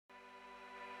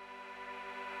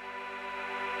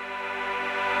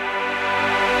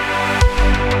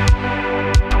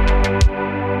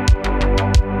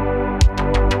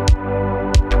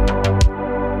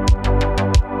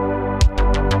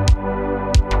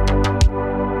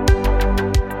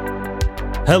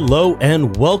Hello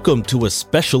and welcome to a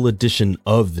special edition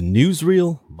of the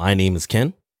NewsReel. My name is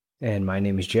Ken. And my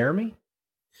name is Jeremy.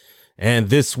 And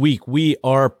this week we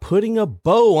are putting a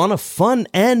bow on a fun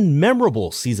and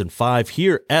memorable season 5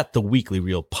 here at the Weekly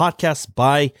Reel podcast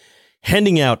by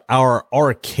handing out our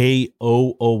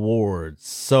RKO awards.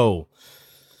 So,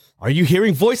 are you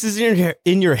hearing voices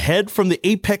in your head from the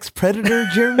apex predator,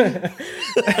 Jeremy?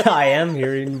 I am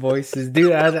hearing voices.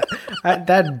 Dude,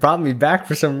 that brought me back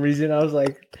for some reason. I was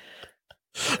like,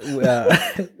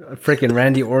 freaking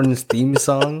Randy Orton's theme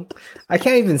song. I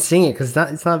can't even sing it because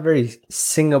it's not a very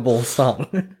singable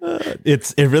song.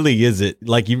 It really is.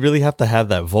 Like, you really have to have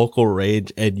that vocal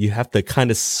range and you have to kind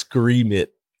of scream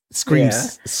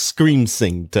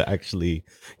sing to actually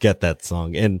get that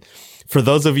song. And for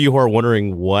those of you who are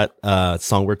wondering what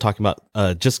song we're talking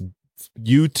about, just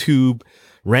YouTube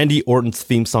Randy Orton's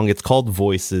theme song. It's called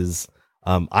Voices.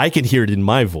 I can hear it in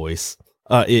my voice,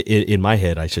 in my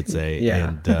head, I should say.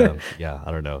 Yeah. And yeah,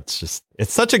 I don't know.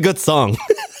 It's such a good song.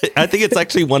 I think it's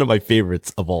actually one of my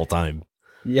favorites of all time.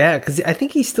 Yeah, because I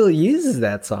think he still uses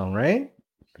that song, right?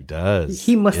 He does.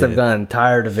 He must have gotten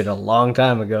tired of it a long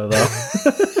time ago, though.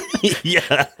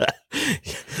 Yeah.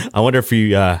 I wonder if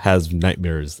he has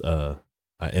nightmares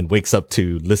and wakes up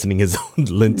to listening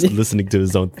to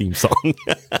his own theme song.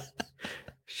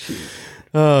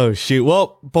 Oh, shoot.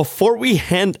 Well, before we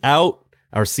hand out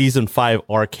our season 5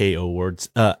 RKO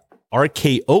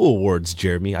awards,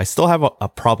 Jeremy, I still have a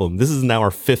problem. This is now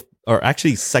our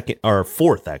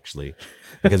fourth, actually,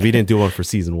 because we didn't do one for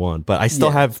season 1, but I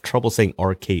still have trouble saying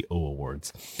RKO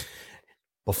awards.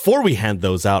 Before we hand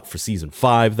those out for season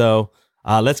 5, though,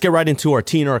 let's get right into our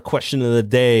TNR question of the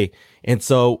day. And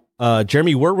so,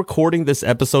 Jeremy, we're recording this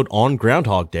episode on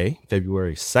Groundhog Day,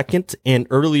 February 2nd. And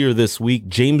earlier this week,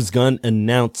 James Gunn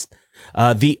announced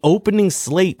the opening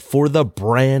slate for the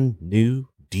brand new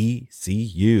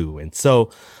DCU. And so,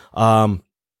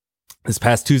 this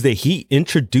past Tuesday, he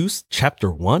introduced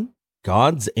Chapter 1,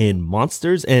 Gods and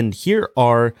Monsters. And here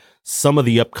are some of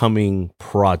the upcoming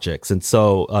projects. And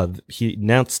so he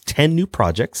announced 10 new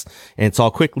projects. And so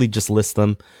I'll quickly just list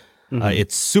them.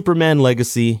 It's Superman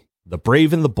Legacy, The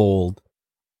Brave and the Bold,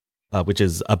 which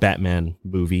is a Batman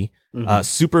movie.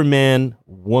 Superman,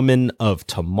 Woman of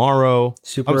Tomorrow.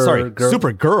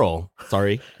 Supergirl.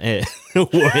 Sorry.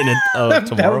 Woman of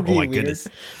Tomorrow. Oh my goodness.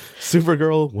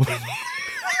 Supergirl.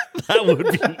 That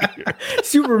would be weird.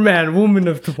 Superman, Woman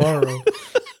of Tomorrow.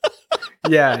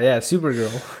 Yeah,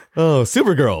 Supergirl. Oh,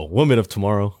 Supergirl, Woman of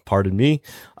Tomorrow. Pardon me.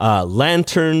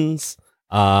 Lanterns,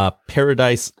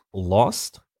 Paradise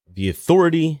Lost, The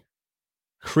Authority,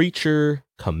 Creature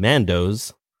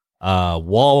Commandos,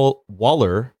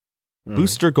 Waller,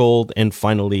 Booster Gold, and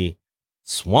finally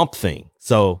Swamp Thing.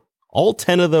 So all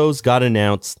 10 of those got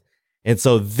announced. And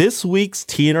so this week's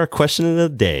TNR question of the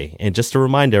day, and just to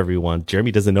remind everyone,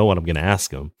 Jeremy doesn't know what I'm going to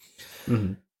ask him.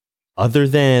 Other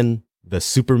than the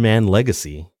Superman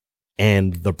Legacy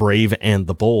and the Brave and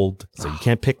the Bold, so you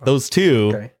can't pick those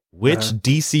two. Okay. Which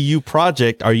DCU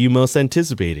project are you most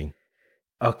anticipating?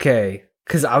 Okay,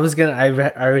 because I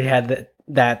already had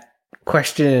that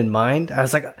question in mind. I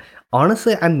was like,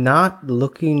 honestly, I'm not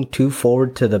looking too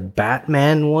forward to the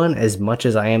Batman one as much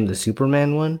as I am the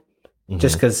Superman one.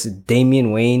 Just because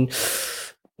Damian Wayne,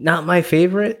 not my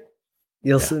favorite.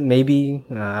 You'll see, maybe,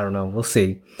 I don't know, we'll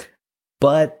see.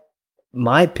 But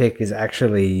my pick is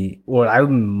actually, what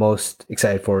I'm most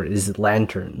excited for is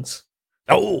Lanterns.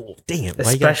 Oh, damn.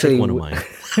 Especially one of mine.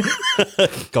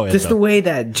 Go ahead. Just the way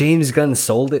that James Gunn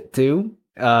sold it too,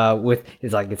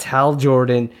 it's Hal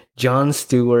Jordan, Jon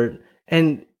Stewart,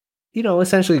 and,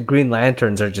 essentially Green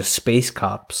Lanterns are just space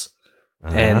cops.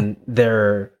 And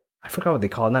they're, I forgot what they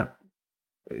call it.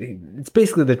 It's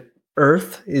basically the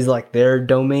Earth is like their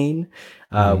domain,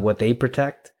 what they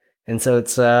protect. And so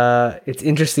it's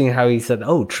interesting how he said,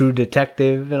 "Oh, True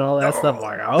Detective" and all that stuff. I'm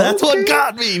like, that's what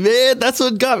got me, man. That's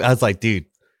what got me. I was like, dude,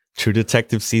 True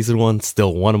Detective season 1,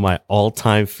 still one of my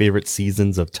all-time favorite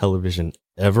seasons of television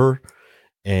ever.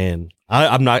 And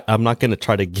I'm not going to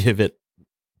try to give it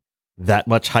that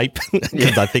much hype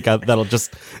because I think that'll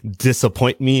just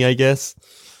disappoint me, I guess.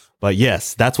 But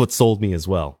yes, that's what sold me as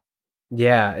well.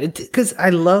 Yeah, because I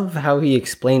love how he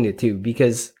explained it too,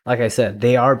 because like I said,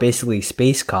 they are basically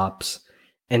space cops,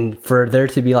 and for there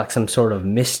to be like some sort of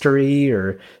mystery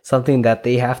or something that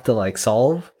they have to like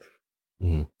solve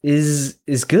is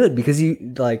good, because you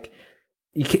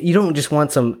don't just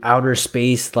want some outer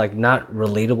space like not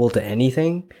relatable to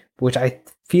anything, which I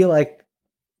feel like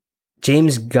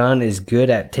James Gunn is good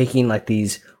at taking like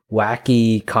these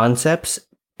wacky concepts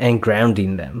and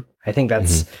grounding them. I think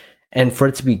that's and for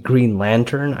it to be Green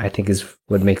Lantern, I think is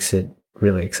what makes it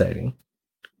really exciting.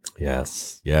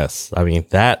 Yes, yes. I mean,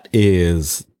 that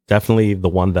is definitely the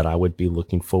one that I would be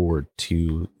looking forward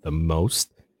to the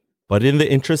most. But in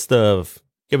the interest of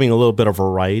giving a little bit of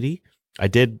variety, I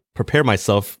did prepare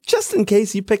myself just in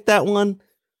case you picked that one.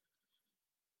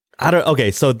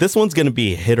 Okay, so this one's going to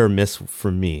be hit or miss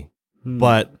for me.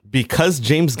 But because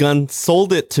James Gunn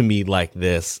sold it to me like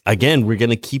this, again, we're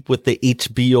going to keep with the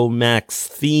HBO Max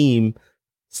theme.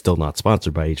 Still not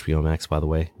sponsored by HBO Max, by the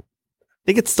way. I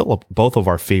think it's still both of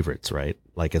our favorites, right?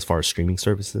 Like as far as streaming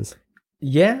services.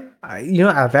 Yeah,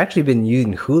 I've actually been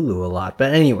using Hulu a lot,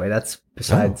 but anyway, that's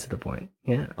besides the point.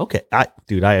 Yeah. Okay,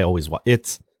 I always watch.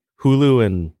 It's Hulu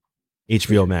and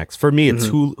HBO Max. For me, it's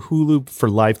Hulu for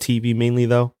live TV mainly,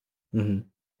 though. Mm-hmm.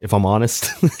 If I'm honest,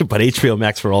 but HBO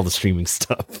Max for all the streaming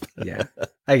stuff. Yeah,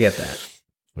 I get that.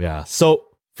 Yeah. So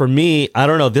for me, I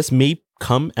don't know. This may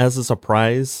come as a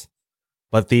surprise,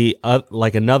 but the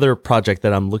like another project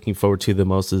that I'm looking forward to the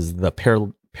most is the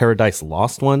Paradise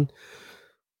Lost one.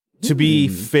 To be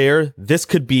fair, this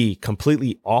could be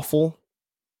completely awful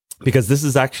because this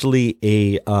is actually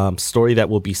a story that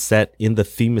will be set in the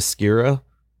Themyscira,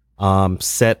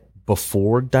 set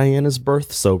before Diana's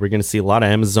birth. So we're going to see a lot of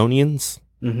Amazonians.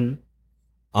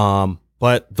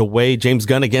 But the way James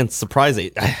Gunn, again,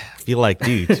 surprising, I feel like,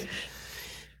 dude,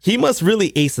 he must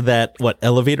really ace that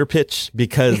elevator pitch,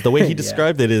 because the way he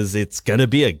described it is it's gonna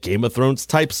be a Game of Thrones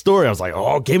type story. I was like,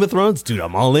 oh, Game of Thrones, dude,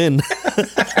 I'm all in.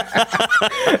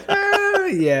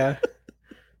 Yeah.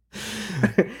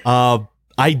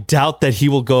 I doubt that he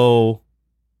will go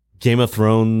Game of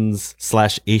Thrones /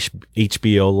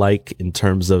 HBO like in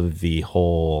terms of the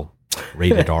whole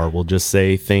rated R, we'll just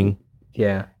say, thing.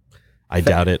 Yeah. I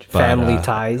doubt it. But, family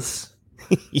ties.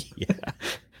 Yeah.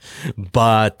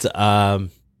 But I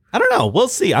don't know. We'll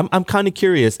see. I'm kind of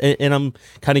curious. And I'm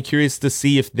kind of curious to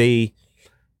see if they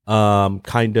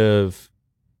kind of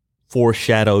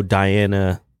foreshadow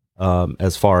Diana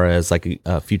as far as like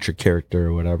a future character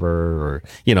or whatever. Or,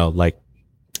 like,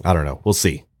 I don't know. We'll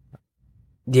see.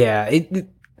 Yeah.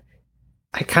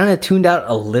 I kind of tuned out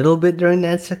a little bit during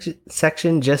that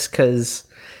section just because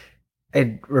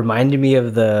it reminded me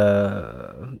of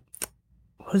the,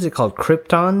 what is it called?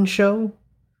 Krypton show?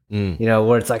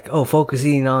 Where it's like,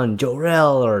 focusing on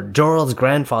Jor-El or Jor-El's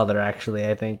grandfather, actually,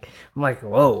 I think. I'm like,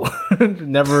 whoa.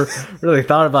 Never really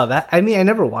thought about that. I mean, I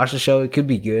never watched the show. It could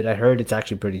be good. I heard it's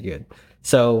actually pretty good.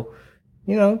 So,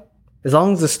 as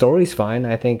long as the story's fine,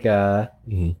 I think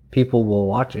people will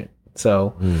watch it.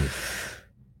 So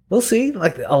we'll see.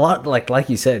 Like a lot, like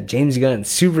you said, James Gunn's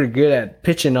super good at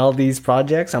pitching all these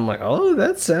projects. I'm like, oh,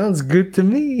 that sounds good to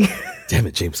me. Damn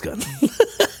it, James Gunn.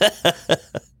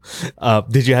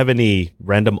 Did you have any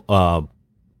random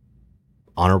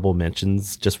honorable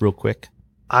mentions, just real quick?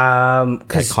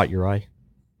 That caught your eye.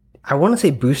 I want to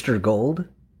say Booster Gold.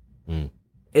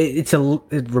 It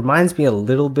reminds me a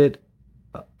little bit.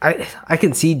 I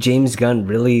can see James Gunn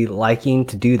really liking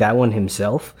to do that one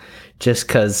himself, just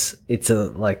because it's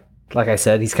like I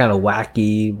said, he's kind of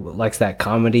wacky, likes that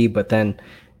comedy, but then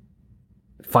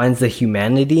finds the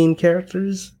humanity in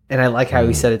characters. And I like how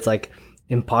he said it's like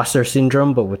imposter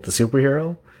syndrome, but with the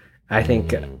superhero. I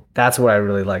think that's what I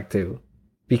really like too,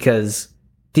 because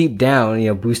deep down,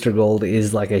 Booster Gold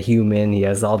is like a human. He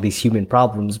has all these human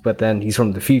problems, but then he's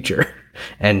from the future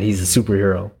and he's a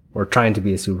superhero, or trying to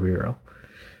be a superhero.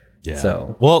 Yeah.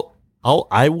 So, well,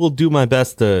 I will do my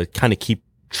best to kind of keep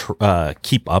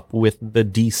up with the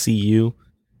DCU.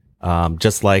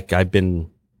 Just like I've been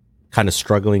kind of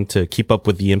struggling to keep up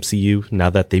with the MCU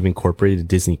now that they've incorporated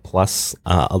Disney Plus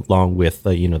along with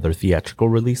their theatrical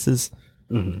releases.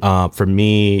 For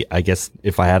me, I guess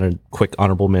if I had a quick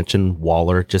honorable mention,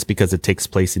 Waller, just because it takes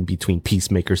place in between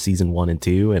Peacemaker season 1 and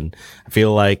 2, and I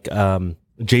feel like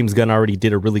James Gunn already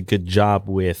did a really good job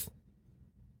with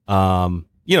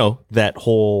that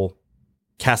whole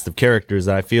cast of characters.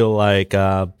 I feel like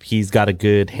he's got a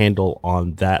good handle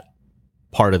on that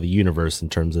part of the universe in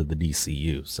terms of the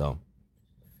DCU. So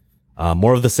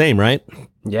more of the same, right?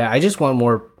 Yeah, I just want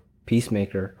more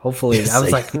Peacemaker. Hopefully. I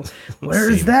was like, where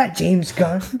is that, James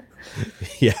Gunn?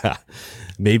 Yeah.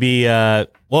 Maybe well,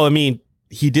 I mean,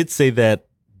 he did say that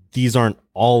these aren't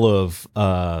all of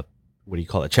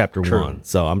chapter 1.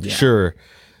 So I'm sure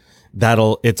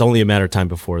it's only a matter of time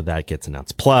before that gets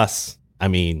announced. Plus, I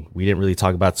mean, we didn't really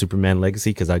talk about Superman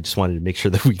Legacy because I just wanted to make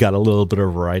sure that we got a little bit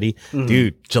of variety.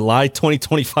 Dude, July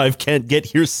 2025 can't get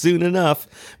here soon enough.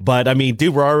 But I mean,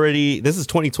 dude, this is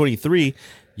 2023.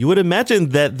 You would imagine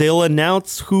that they'll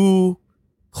announce who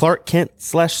Clark Kent /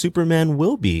 Superman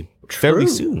will be fairly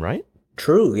soon, right?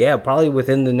 True. Yeah, probably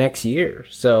within the next year.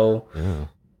 So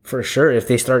for sure, if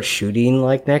they start shooting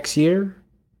like next year,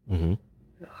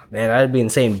 Man, that'd be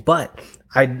insane. But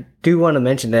I do want to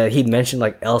mention that he mentioned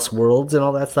like Elseworlds and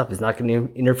all that stuff is not going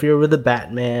to interfere with the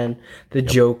Batman, the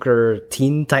Joker,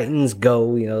 Teen Titans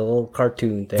Go, the little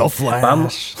cartoon thing. The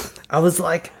Flash. I was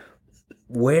like,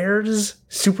 where's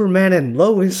Superman and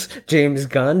Lois, James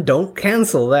Gunn? Don't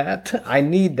cancel that. I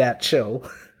need that show.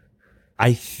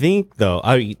 I think though,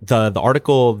 the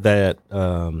article that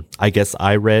I guess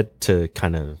I read to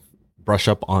kind of brush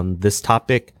up on this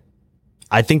topic,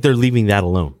 I think they're leaving that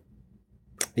alone.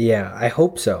 Yeah, I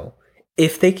hope so.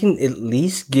 If they can at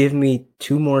least give me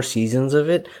 2 more seasons of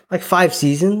it, like 5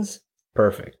 seasons,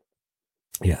 perfect.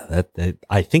 Yeah, that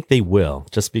I think they will,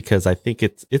 just because I think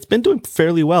it's been doing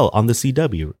fairly well on the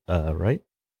CW, right?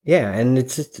 Yeah, and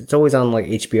it's always on like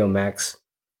HBO Max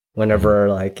whenever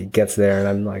like it gets there, and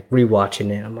I'm like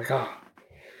rewatching it. I'm like, oh,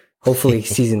 hopefully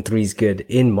season 3 is good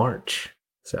in March.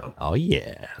 So, oh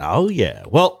yeah.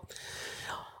 Well,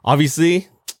 obviously,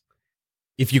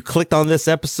 if you clicked on this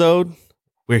episode,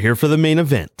 we're here for the main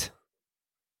event.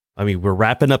 I mean, we're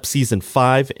wrapping up season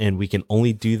 5, and we can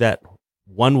only do that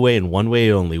one way and one way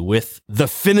only, with the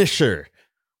finisher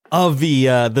of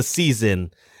the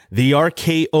season, the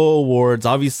RKO Awards.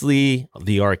 Obviously,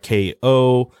 the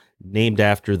RKO, named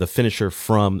after the finisher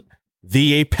from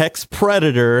the Apex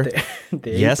Predator.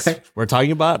 Yes, Apex. We're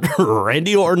talking about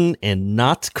Randy Orton and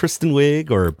not Kristen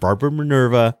Wiig or Barbara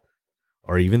Minerva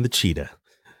or even the Cheetah.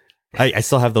 I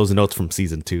still have those notes from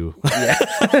season 2. Yeah,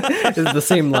 it's the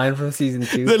same line from season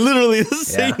 2. They're literally the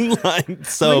same line.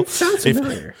 So it sounds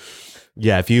familiar.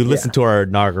 If you listen to our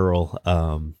inaugural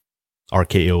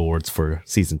RKO Awards for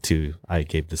season 2, I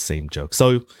gave the same joke.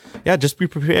 So yeah, just be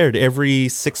prepared. Every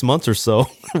 6 months or so,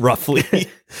 roughly,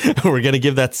 we're gonna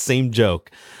give that same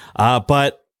joke.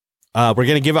 But we're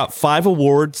gonna give out 5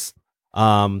 awards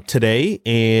today,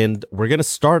 and we're gonna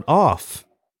start off.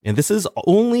 And this is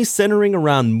only centering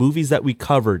around movies that we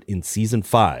covered in season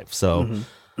 5. So,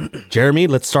 Jeremy,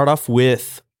 let's start off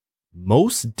with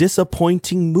most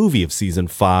disappointing movie of season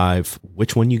 5.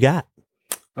 Which one you got?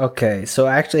 Okay, so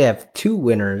I actually have 2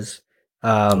 winners.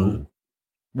 One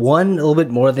a little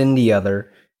bit more than the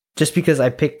other, just because I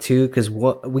picked 2, because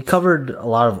we covered a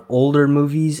lot of older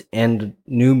movies and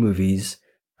new movies,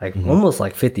 like almost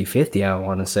like 50-50, I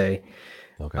want to say.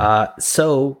 Okay.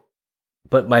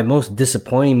 But my most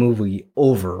disappointing movie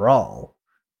overall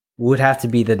would have to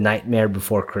be The Nightmare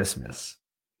Before Christmas.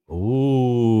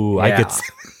 Ooh, yeah.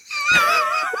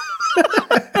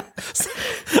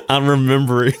 I'm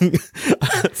remembering.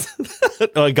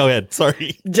 Oh, go ahead.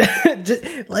 Sorry.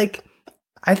 Like,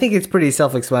 I think it's pretty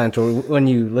self-explanatory when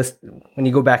you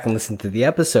go back and listen to the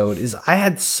episode. Is I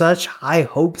had such high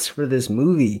hopes for this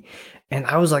movie, and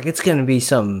I was like, it's going to be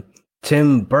some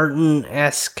Tim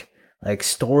Burton-esque like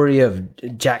story of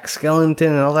Jack Skellington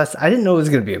and all that. I didn't know it was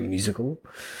going to be a musical.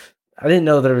 I didn't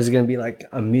know there was going to be like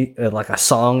a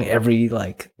song every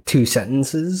like 2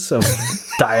 sentences of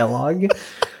dialogue.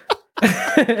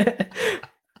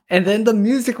 And then the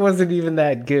music wasn't even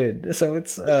that good. So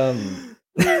it's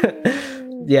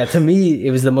yeah, to me it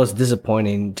was the most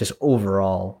disappointing just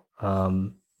overall.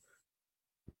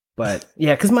 But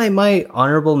yeah, cuz my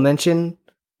honorable mention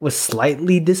was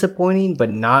slightly disappointing, but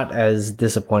not as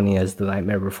disappointing as The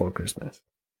Nightmare Before Christmas.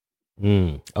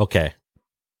 Okay.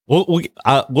 Well,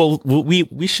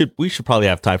 we should probably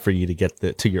have time for you to get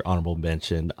to your honorable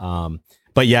mention.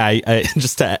 But yeah, I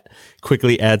just to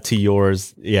quickly add to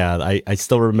yours. Yeah, I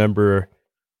still remember.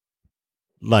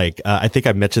 Like, I think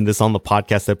I mentioned this on the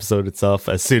podcast episode itself.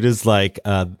 As soon as I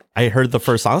heard the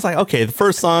first song, I was like, okay, the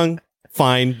first song.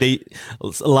 Fine. A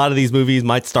lot of these movies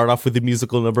might start off with the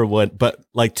musical number 1, but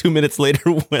like 2 minutes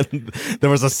later, when there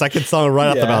was a second song right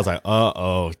off the bat, I was like,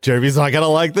 "Uh-oh, Jeremy's not gonna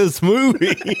like this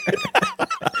movie."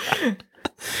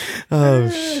 Oh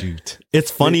shoot! It's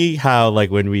funny how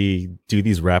like when we do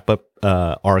these wrap up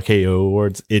RKO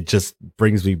awards, it just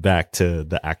brings me back to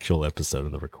the actual episode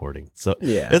of the recording. So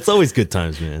yeah, it's always good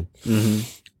times, man.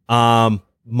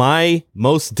 My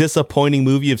most disappointing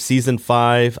movie of season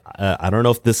 5, I don't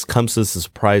know if this comes as a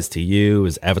surprise to you,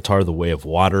 is Avatar: The Way of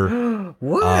Water.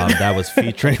 What? That was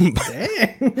featuring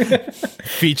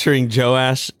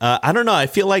Joash. I don't know. I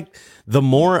feel like the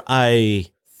more I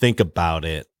think about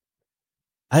it,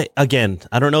 I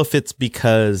don't know if it's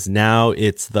because now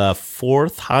it's the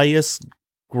 4th highest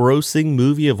grossing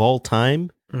movie of all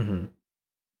time. And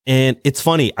it's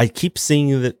funny. I keep seeing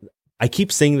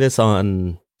this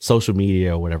on social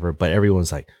media or whatever, but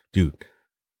everyone's like, dude,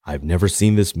 I've never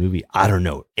seen this movie. I don't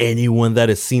know anyone that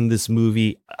has seen this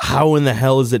movie. How in the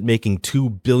hell is it making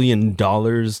 $2 billion?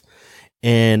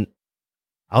 And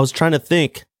I was trying to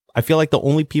think. I feel like the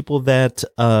only people that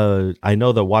I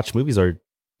know that watch movies are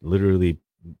literally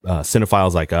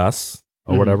cinephiles like us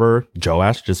or whatever,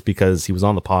 Joash, just because he was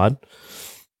on the pod.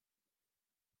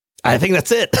 I think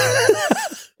that's it.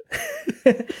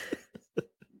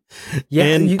 Yeah,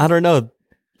 and I don't know.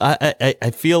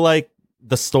 I feel like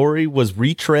the story was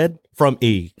retread from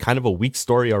a kind of a weak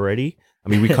story already. I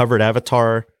mean, we covered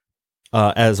Avatar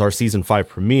as our season 5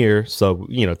 premiere, so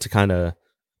to kind of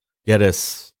get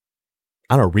us,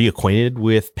 I don't know, reacquainted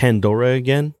with Pandora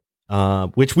again,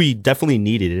 which we definitely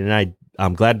needed, and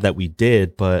I'm glad that we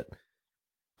did. But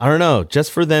I don't know,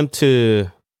 just for them to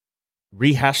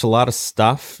rehash a lot of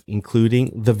stuff,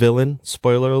 including the villain,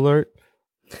 spoiler alert.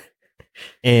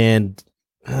 And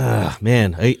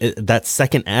man, that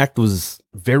second act was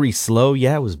very slow.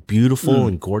 Yeah, it was beautiful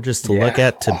and gorgeous to look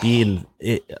at, to be in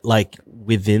it, like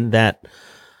within that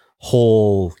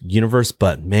whole universe.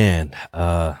 But man,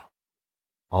 all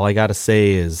I gotta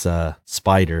say is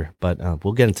Spider, but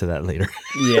we'll get into that later.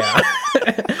 Yeah.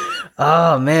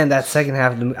 Oh man, that second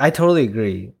half of the movie, I totally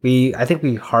agree. I think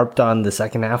we harped on the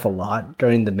second half a lot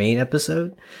during the main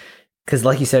episode, because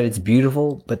like you said, it's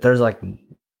beautiful, but there's like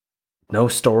no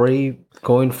story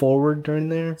going forward during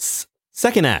there.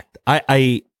 Second act,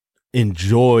 I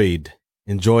enjoyed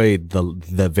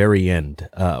the very end,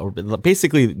 or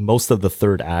basically most of the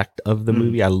third act of the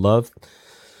movie. I loved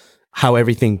how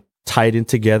everything tied in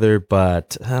together,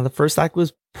 but the first act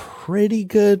was pretty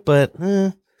good, but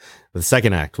the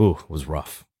second act was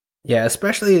rough. Yeah,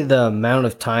 especially the amount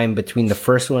of time between the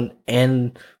first one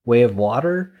and Way of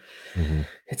Water.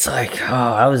 It's like,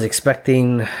 I was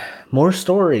expecting more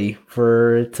story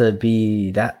for it to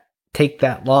be take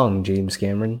that long, James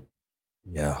Cameron.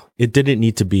 Yeah, it didn't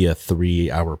need to be a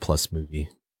 3-hour plus movie.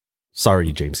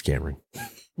 Sorry, James Cameron.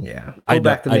 Yeah, go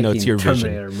back to making know it's your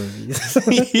Terminator vision.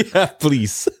 movies. Yeah,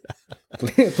 please.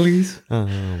 Please. Oh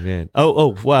man.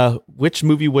 Wow. Which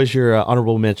movie was your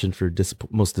honorable mention for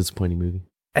most disappointing movie?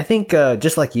 I think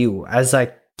just like you, as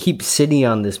I keep sitting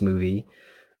on this movie,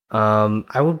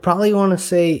 I would probably want to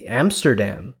say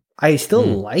Amsterdam. I still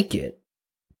like it,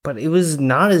 but it was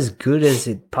not as good as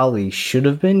it probably should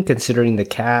have been, considering the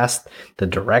cast, the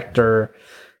director.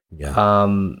 Yeah.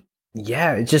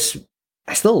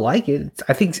 I still like it.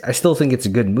 I still think it's a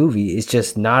good movie. It's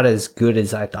just not as good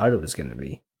as I thought it was going to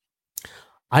be.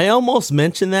 I almost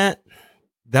mentioned that.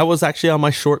 That was actually on my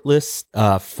short list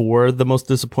for the most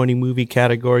disappointing movie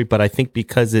category, but I think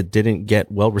because it didn't get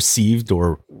well received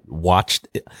or watched,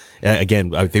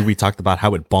 again, I think we talked about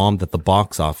how it bombed at the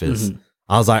box office.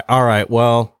 I was like, all right,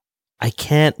 well, I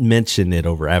can't mention it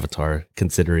over Avatar,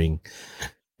 considering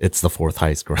it's the 4th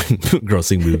highest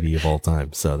grossing movie of all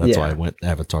time. So that's why I went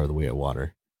Avatar: The Way of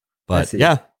Water. But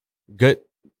yeah, good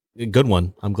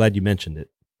one. I'm glad you mentioned it.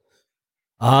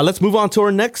 Let's move on to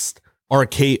our next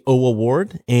RKO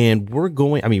award, and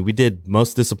we did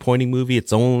most disappointing movie.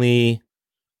 It's only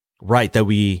right that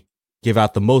we give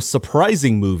out the most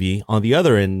surprising movie on the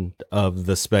other end of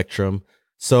the spectrum.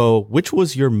 So which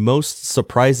was your most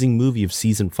surprising movie of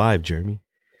season 5, Jeremy?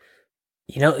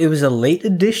 It was a late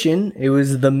addition. It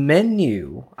was The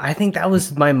Menu. I think that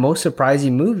was my most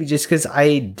surprising movie, just because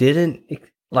I didn't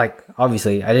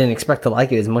obviously I didn't expect to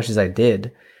like it as much as I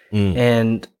did.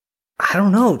 And I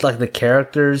don't know, like the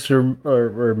characters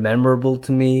were memorable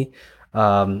to me.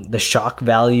 The shock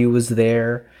value was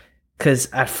there. Because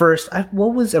at first,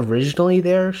 what was originally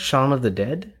there? Shaun of the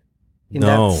Dead?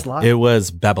 That slot? It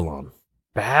was Babylon.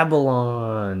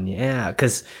 Babylon, yeah.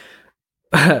 Because,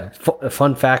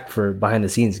 fun fact for behind the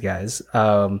scenes, guys.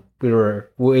 We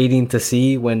were waiting to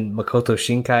see when Makoto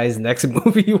Shinkai's next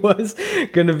movie was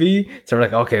going to be. So we're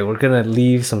like, okay, we're going to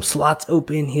leave some slots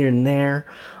open here and there.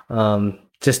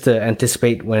 Just to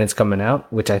anticipate when it's coming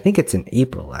out, which I think it's in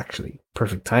April, actually.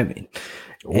 Perfect timing.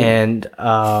 Ooh. And,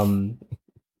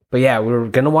 but yeah, we were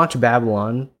going to watch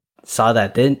Babylon. Saw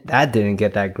that didn't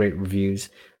get that great reviews.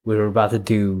 We were about to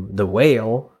do The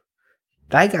Whale.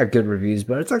 That got good reviews,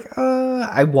 but it's like,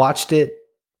 I watched it.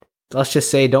 Let's just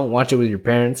say don't watch it with your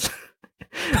parents.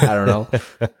 I don't know.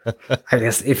 I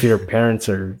guess if your parents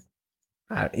are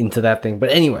into that thing.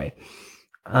 But anyway,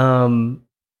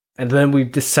 and then we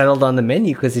just settled on The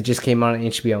Menu because it just came out on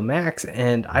HBO Max,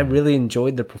 and I really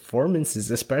enjoyed the performances,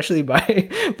 especially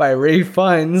by Ray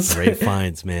Fiennes. Ray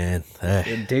Fiennes, man,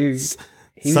 dude,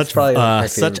 he was probably my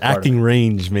such acting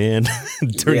range, man,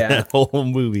 during that whole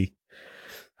movie.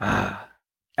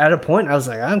 At a point, I was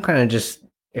like, I'm kind of just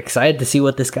excited to see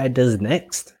what this guy does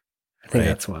next. I think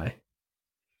that's why.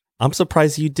 I'm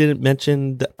surprised you didn't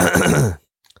mention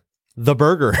the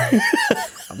burger.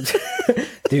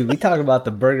 Dude, we talk about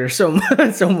the burger so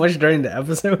much during the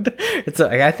episode. It's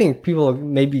like, I think people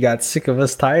maybe got sick of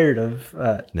us, tired of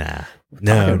no.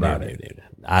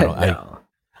 I don't.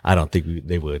 I don't think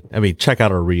they would. I mean, check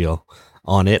out our reel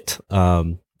on it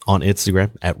on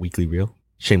Instagram at Weekly Reel.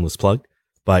 Shameless plug.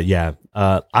 But yeah,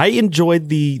 I enjoyed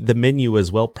the menu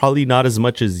as well. Probably not as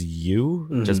much as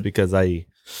you, just because I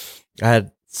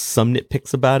had some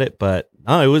nitpicks about it. But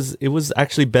no, it was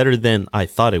actually better than I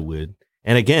thought it would.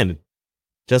 And again,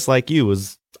 just like you,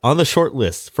 was on the short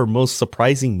list for most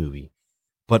surprising movie.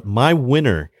 But my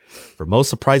winner for most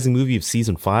surprising movie of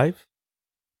season 5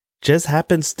 just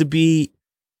happens to be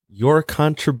your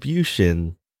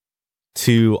contribution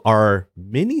to our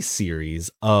mini series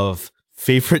of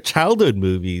favorite childhood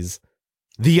movies,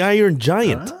 The Iron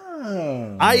Giant.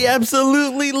 Oh. I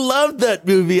absolutely loved that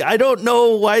movie. I don't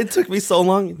know why it took me so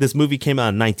long. This movie came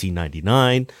out in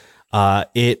 1999.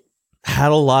 It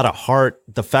had a lot of heart.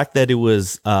 The fact that it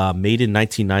was made in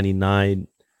 1999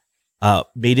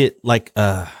 made it like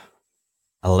a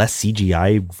less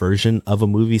CGI version of a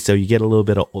movie. So you get a little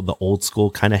bit of the old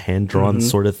school kind of hand-drawn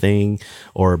sort of thing,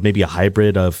 or maybe a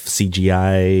hybrid of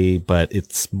CGI, but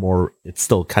it's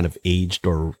still kind of aged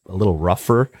or a little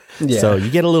rougher. Yeah. So you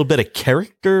get a little bit of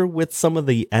character with some of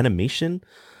the animation.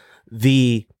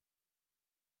 The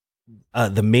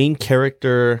main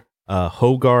character,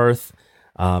 Hogarth,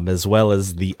 as well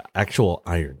as the actual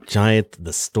Iron Giant,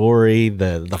 the story,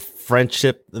 the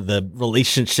friendship, the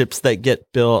relationships that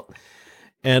get built.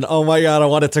 And oh my God, I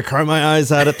wanted to cry my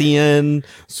eyes out at the end.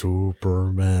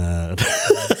 Superman.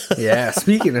 Yeah,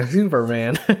 speaking of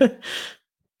Superman.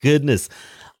 Goodness.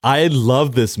 I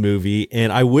love this movie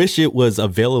and I wish it was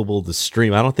available to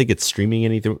stream. I don't think it's streaming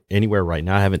anywhere right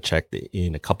now. I haven't checked it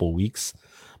in a couple weeks,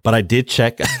 but I did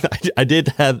check. I did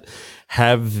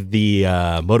have the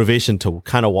motivation to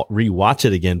kind of rewatch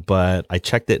it again, but I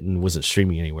checked it and it wasn't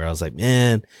streaming anywhere. I was like,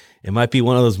 man, it might be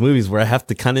one of those movies where I have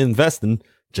to kind of invest in.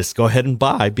 Just go ahead and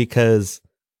buy because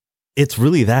it's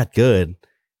really that good.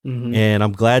 And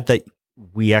I'm glad that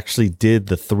we actually did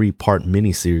the 3-part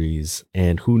miniseries.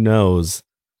 And who knows,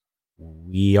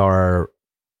 we are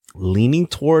leaning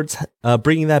towards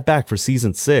bringing that back for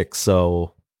season 6.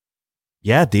 So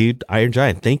yeah, dude, Iron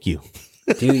Giant, thank you.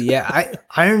 Dude, yeah,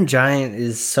 Iron Giant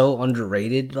is so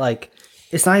underrated. Like,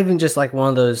 it's not even just like one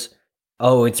of those,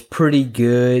 oh, it's pretty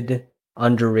good,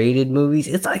 underrated movies.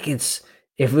 It's like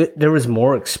if there was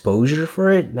more exposure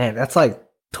for it, man, that's like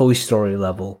Toy Story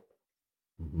level.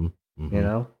 You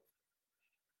know?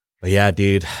 But yeah,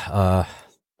 dude,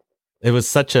 it was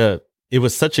such a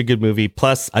good movie.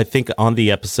 Plus, I think on the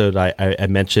episode I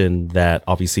mentioned that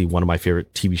obviously one of my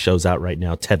favorite TV shows out right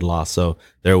now, Ted Lasso,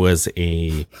 there was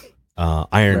a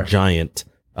Iron Giant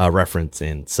reference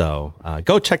in. So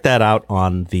go check that out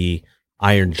on the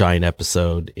Iron Giant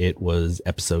episode. It was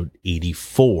episode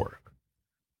 84.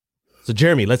 So,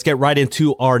 Jeremy, let's get right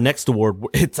into our next award.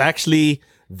 It's actually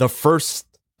the first,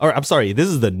 or I'm sorry, this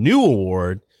is the new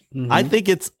award. I think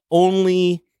it's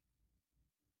only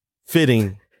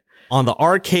fitting on the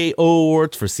RKO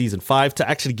awards for season 5 to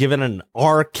actually give it an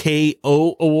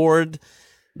RKO award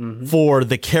for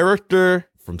the character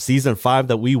from season 5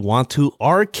 that we want to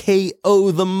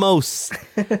RKO the most.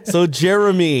 So,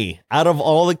 Jeremy, out of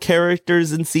all the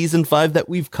characters in season 5 that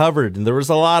we've covered, and there was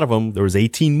a lot of them, there was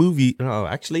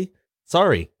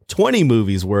 20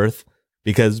 movies worth,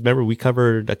 because remember we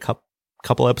covered a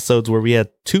couple episodes where we had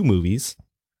 2 movies.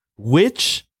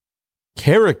 Which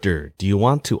character do you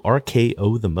want to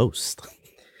RKO the most?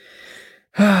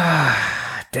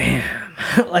 Damn.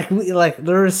 Like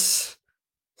there's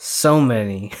so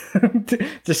many.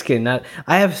 Just kidding.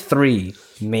 I have 3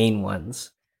 main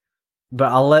ones, but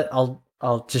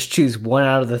I'll just choose one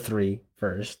out of the 3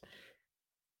 first.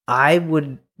 I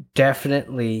would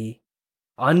definitely,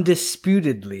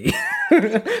 undisputedly,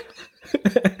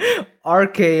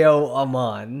 RKO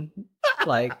Amon,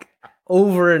 like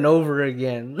over and over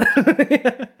again.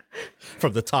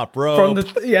 From the top rope. From the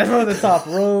top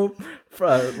rope.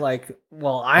 I'm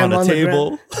on the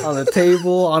table, on the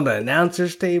table, on the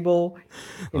announcer's table,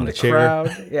 in the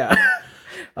crowd. Yeah.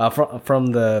 From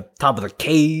the top of the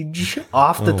cage,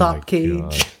 off the top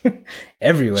cage,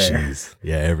 everywhere. Jeez.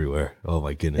 Yeah, everywhere. Oh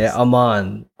my goodness. Yeah,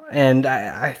 Amon. And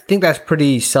I think that's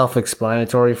pretty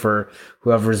self-explanatory for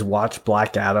whoever's watched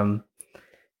Black Adam.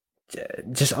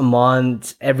 Just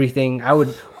Amon's everything. I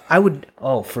would,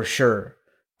 for sure,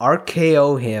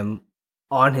 RKO him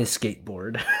on his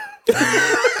skateboard.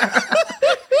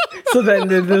 So then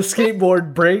the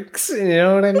skateboard breaks, you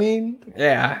know what I mean?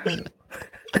 Yeah.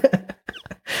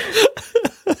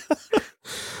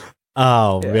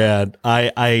 Oh, yeah. Man.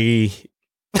 I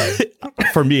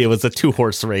for me, it was a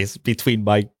 2-horse race between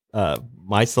my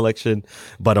selection,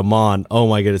 but Amon, oh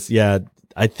my goodness. Yeah,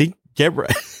 I think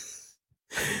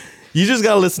You just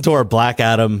got to listen to our Black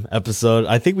Adam episode.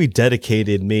 I think we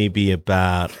dedicated maybe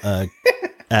about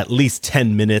at least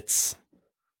 10 minutes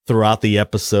throughout the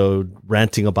episode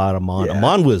ranting about Amon. Yeah.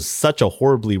 Amon was such a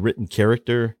horribly written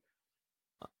character.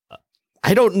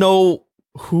 I don't know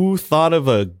who thought of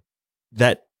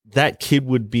that kid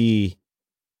would be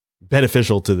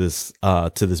beneficial to this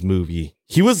movie.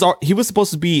 He was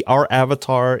supposed to be our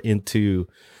avatar into,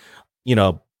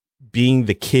 being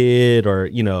the kid, or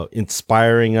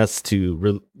inspiring us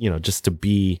to just to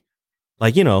be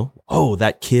like,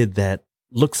 that kid that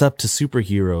looks up to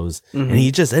superheroes. And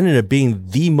he just ended up being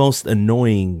the most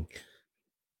annoying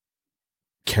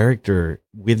character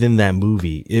within that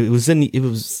movie. He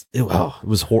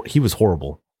was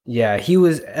horrible. Yeah, he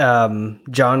was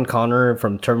John Connor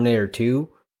from Terminator 2,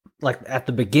 like at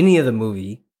the beginning of the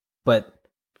movie, but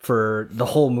for the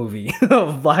whole movie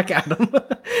of Black Adam,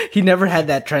 he never had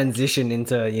that transition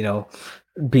into,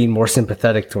 being more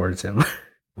sympathetic towards him.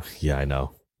 Yeah, I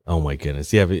know. Oh my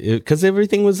goodness. Yeah, because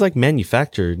everything was like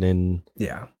manufactured, and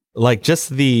like just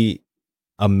the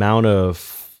amount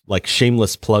of like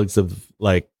shameless plugs of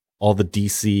like all the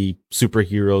DC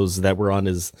superheroes that were on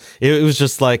his, it was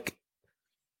just like,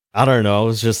 I don't know. It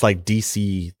was just like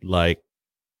DC, like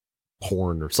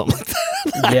porn or something like that.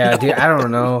 Yeah, dude, I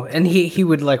don't know. And he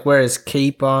would like wear his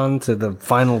cape on to the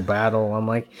final battle. I'm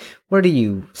like, what are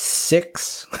you,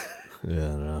 6?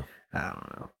 Yeah, I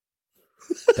don't know.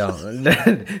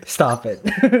 Don't stop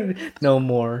it. No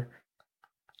more.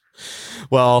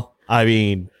 Well, I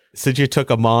mean, since you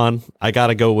took him on, I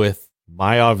gotta go with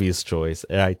my obvious choice.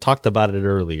 And I talked about it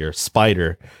earlier,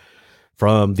 Spider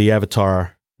from the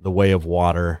Avatar, The Way of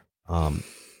Water.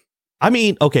 I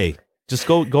mean, okay, just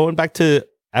going back to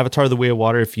Avatar, The Way of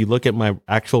Water. If you look at my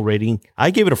actual rating,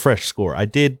 I gave it a fresh score. I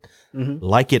did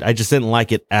like it. I just didn't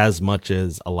like it as much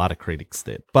as a lot of critics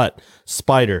did. But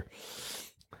Spider,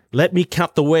 let me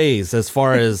count the ways as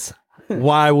far as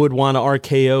why I would want to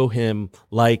RKO him,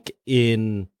 like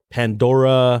in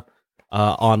Pandora,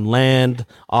 on land,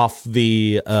 off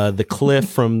the cliff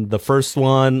from the first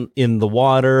one, in the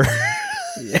water,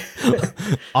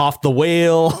 off the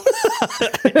whale.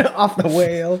 Off the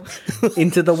whale,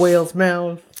 into the whale's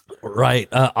mouth. Right,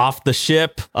 off the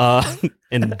ship,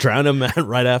 and drown him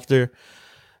right after.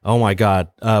 Oh my God!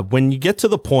 When you get to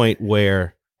the point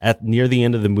where near the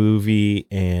end of the movie,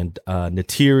 and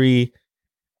Neytiri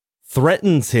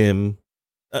threatens him,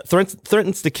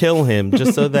 threatens to kill him,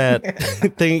 just so that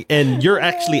thing, and you're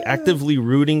actually actively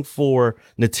rooting for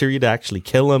Neytiri to actually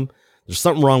kill him. There's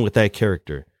something wrong with that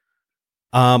character.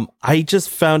 I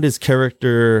just found his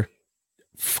character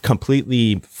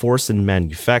completely forced and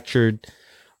manufactured.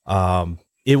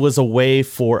 It was a way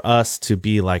for us to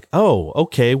be like, oh,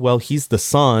 okay, well, he's the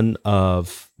son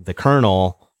of the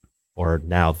Colonel, or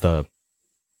now the,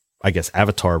 I guess,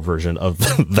 Avatar version of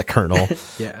the Colonel.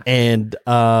 Yeah. And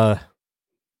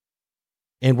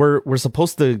we're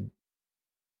supposed to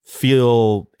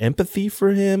feel empathy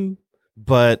for him,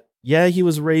 but yeah, he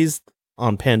was raised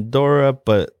on Pandora,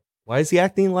 but why is he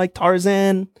acting like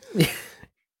Tarzan?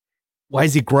 Why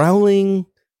is he growling?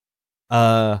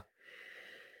 What?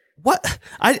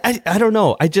 I don't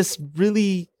know. I just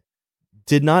really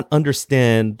did not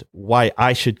understand why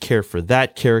I should care for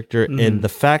that character. And the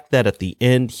fact that at the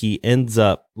end, he ends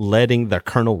up letting the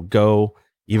Colonel go,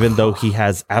 even though he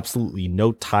has absolutely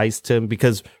no ties to him,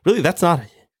 because really that's not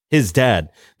his dad.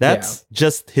 That's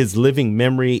just his living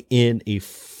memory in a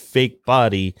fake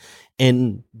body.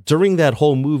 And during that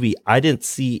whole movie, I didn't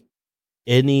see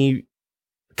any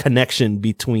connection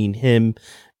between him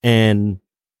and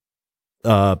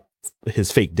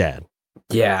his fake dad.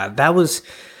 Yeah, that was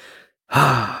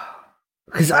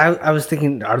because I was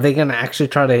thinking, are they gonna actually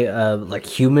try to like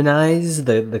humanize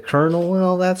the Colonel and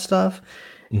all that stuff?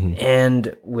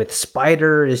 And with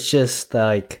Spider, it's just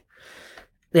like,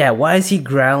 yeah, why is he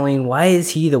growling? Why is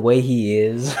he the way he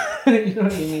is? You know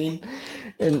what I mean?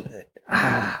 And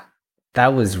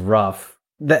that was rough.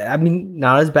 I mean,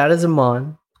 not as bad as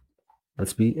Amon.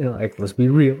 Let's be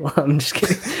real. I'm just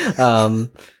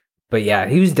kidding. But yeah,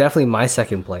 he was definitely my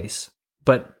second place.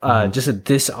 But just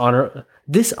a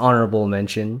dishonorable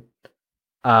mention.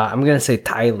 I'm gonna say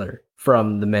Tyler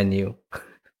from The Menu.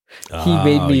 He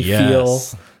made me feel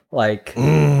like,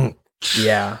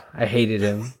 yeah, I hated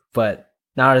him, but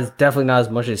definitely not as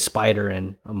much as Spider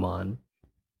and Amon.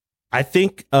 I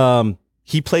think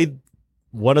he played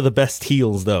one of the best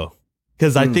heels, though,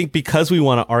 because I think because we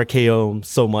want to RKO him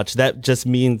so much, that just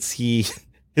means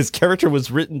his character was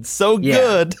written so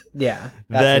good,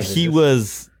 that he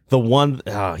was the one.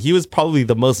 He was probably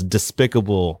the most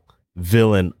despicable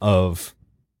villain of.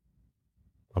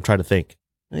 I'm trying to think.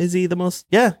 Is he the most?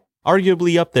 Yeah,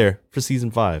 arguably up there for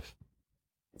season 5.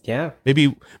 Yeah.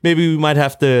 Maybe we might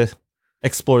have to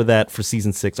explore that for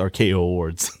season 6 RKO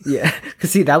awards. Yeah.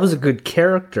 Because see, that was a good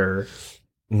character,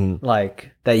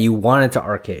 like that you wanted to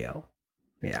RKO.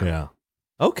 Yeah. Yeah.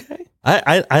 Okay.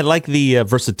 I like the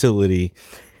versatility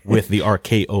with the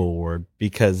RKO award,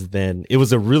 because then it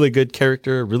was a really good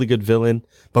character, really good villain,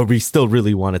 but we still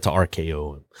really wanted to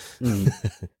RKO him.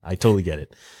 I totally get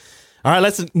it. All right,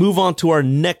 let's move on to our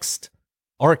next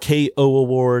RKO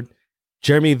award.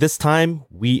 Jeremy, this time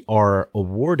we are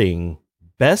awarding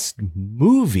Best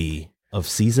Movie of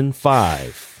Season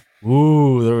 5.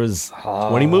 Ooh, there was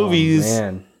 20 movies.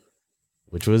 Man.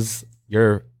 Which was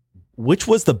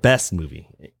the best movie?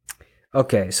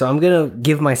 Okay, so I'm going to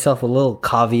give myself a little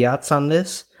caveats on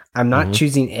this. I'm not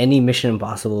choosing any Mission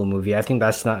Impossible movie. I think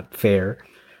that's not fair.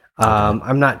 Okay.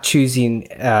 I'm not choosing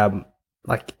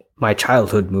like my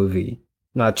childhood movie.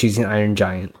 I'm not choosing Iron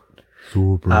Giant.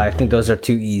 I think those are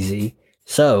too easy.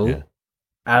 So,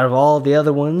 out of all the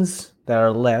other ones that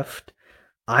are left,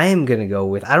 I am going to go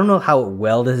with, I don't know how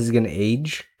well this is going to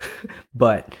age,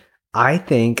 but I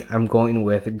think I'm going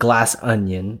with Glass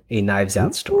Onion, A Knives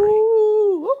Out story.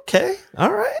 Okay.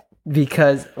 All right.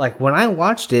 Because like when I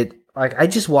watched it, like I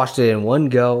just watched it in one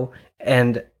go,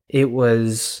 and it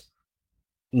was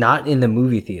not in the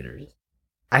movie theaters.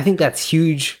 I think that's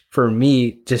huge for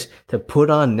me, just to put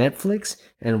on Netflix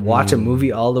and watch a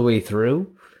movie all the way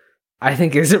through. I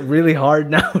think is it really hard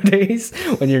nowadays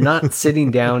when you're not sitting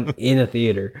down in a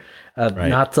theater, right.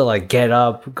 Not to like get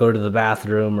up, go to the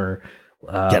bathroom, or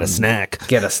get a snack.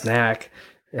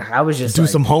 I was just do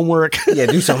some homework. Yeah,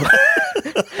 do some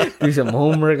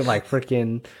homework, like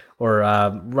freaking, or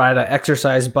ride an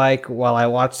exercise bike while I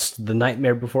watched The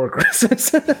Nightmare Before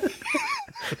Christmas. Put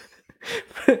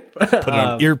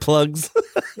on earplugs.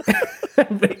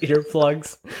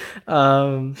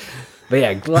 But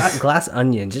yeah, Glass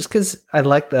Onion, just because I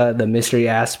like the mystery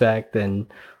aspect, and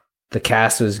the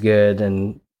cast was good,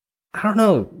 and I don't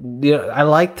know, I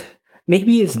liked.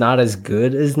 Maybe it's not as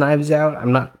good as Knives Out.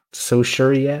 I'm not so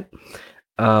sure yet.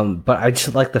 But I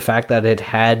just like the fact that it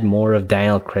had more of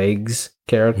Daniel Craig's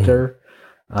character.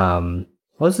 What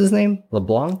was his name?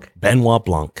 LeBlanc? Benoit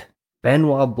Blanc.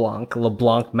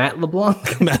 LeBlanc. Matt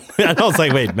LeBlanc. I was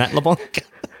like, wait, Matt LeBlanc?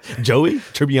 Joey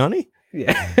Tribbiani?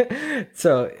 Yeah.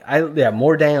 So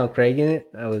more Daniel Craig in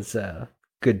it. That was a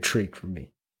good treat for me.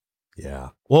 Yeah.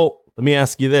 Well, let me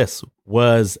ask you this.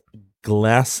 Was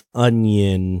Glass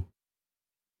Onion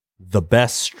the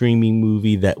best streaming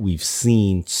movie that we've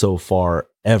seen so far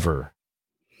ever?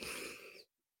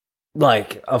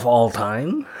 Like of all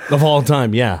time? Of all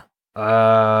time, yeah.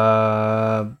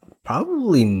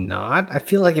 Probably not. I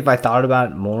feel like if I thought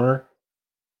about it more,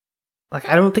 like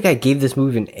I don't think I gave this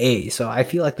movie an A. So I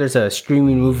feel like there's a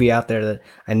streaming movie out there that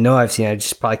I know I've seen. I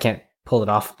just probably can't pull it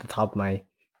off the top of my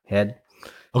head.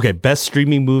 Okay, best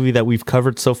streaming movie that we've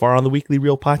covered so far on the Weekly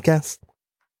Reel podcast?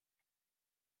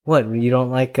 What, you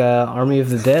don't like Army of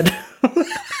the Dead?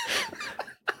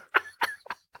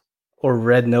 Or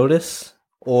Red Notice?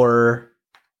 Or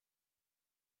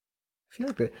I feel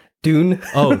like Dune?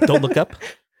 Oh, Don't Look Up?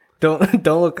 Don't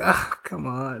look. Oh, come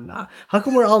on! How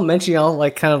come we're all mentioning all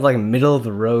like kind of like middle of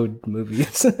the road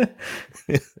movies?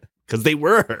 Because they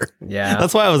were. Yeah,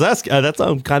 that's why I was asking. That's why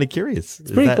I'm kind of curious. It's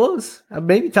pretty close.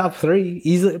 Maybe top 3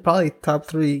 easily. Probably top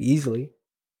 3 easily.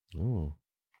 Ooh.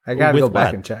 I gotta go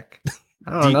back and check.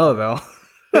 I don't know though.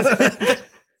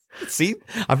 See,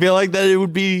 I feel like that it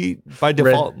would be by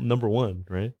default number 1,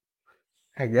 right?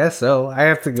 I guess so. I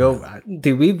have to go.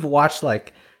 Dude, we've watched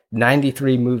like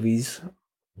 93 movies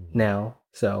now,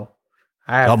 so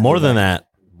I have more than that,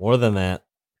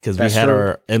 because we had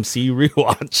our MCU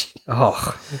rewatch. Oh,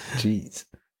 jeez.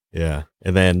 Yeah,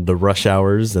 and then the Rush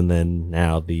Hours, and then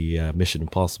now the Mission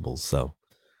Impossible. So,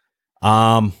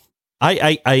 I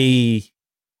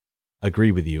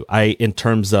agree with you. In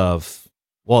terms of,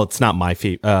 well, it's not my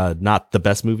favorite, not the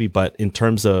best movie, but in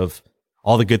terms of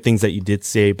all the good things that you did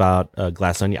say about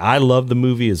Glass Onion, I love the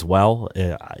movie as well.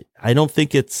 I don't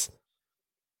think it's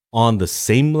on the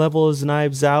same level as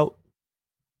Knives Out.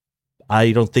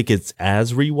 I don't think it's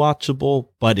as rewatchable,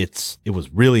 but it was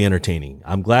really entertaining.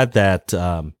 I'm glad that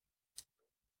a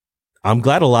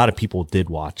lot of people did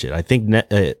watch it. I think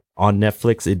on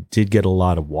Netflix it did get a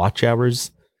lot of watch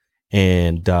hours,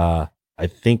 and I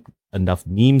think enough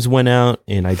memes went out,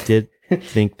 and I did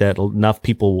think that enough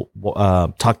people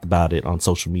talked about it on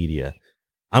social media.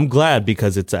 I'm glad,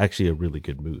 because it's actually a really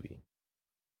good movie.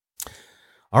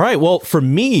 All right. Well, for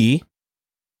me,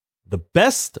 the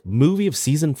best movie of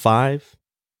season 5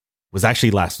 was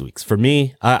actually last week's. For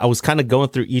me, I was kind of going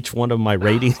through each one of my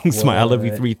ratings, my I Love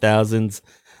You 3000s.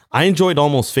 I enjoyed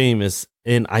Almost Famous,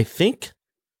 and I think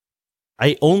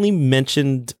I only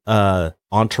mentioned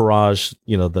Entourage,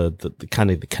 the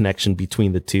kind of the connection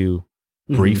between the two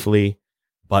briefly,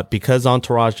 but because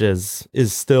Entourage is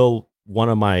still one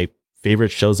of my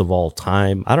favorite shows of all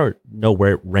time. I don't know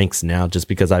where it ranks now, just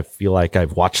because I feel like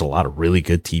I've watched a lot of really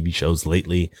good TV shows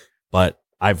lately, but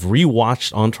I've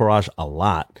rewatched Entourage a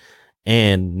lot.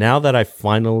 And now that I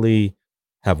finally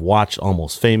have watched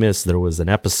Almost Famous, there was an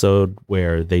episode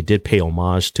where they did pay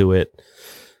homage to it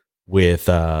with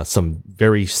some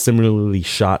very similarly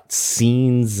shot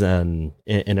scenes and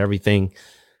everything.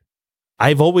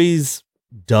 I've always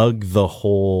dug the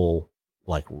whole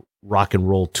like rock and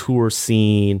roll tour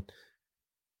scene,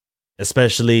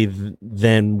 especially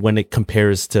then when it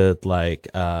compares to like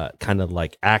kind of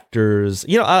like actors.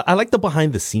 I like the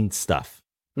behind the scenes stuff.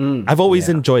 I've always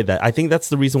enjoyed that. I think that's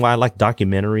the reason why I like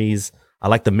documentaries. I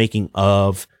like the making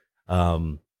of.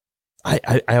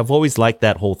 I have always liked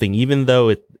that whole thing, even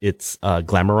though it's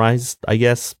glamorized, I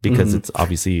guess, because it's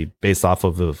obviously based off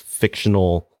of a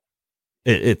fictional.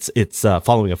 It's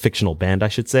following a fictional band, I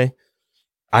should say.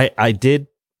 I did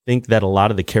think that a lot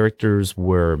of the characters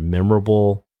were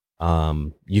memorable.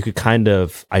 You could kind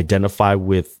of identify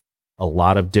with a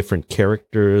lot of different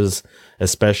characters,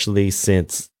 especially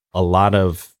since a lot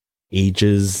of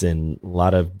ages and a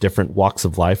lot of different walks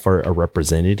of life are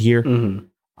represented here.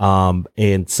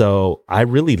 And so I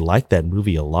really like that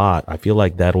movie a lot. I feel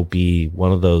like that'll be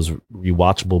one of those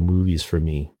rewatchable movies for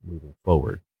me moving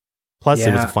forward. Plus,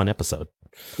 it was a fun episode.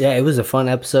 Yeah, it was a fun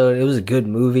episode. It was a good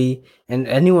movie. And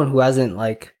anyone who hasn't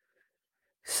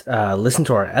listened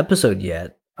to our episode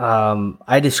yet,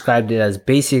 I described it as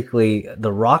basically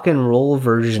the rock and roll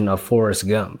version of Forrest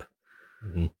Gump,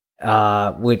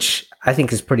 which I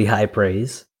think is pretty high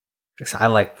praise. I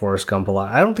like Forrest Gump a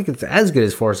lot. I don't think it's as good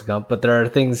as Forrest Gump, but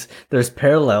there's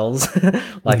parallels,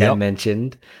 like I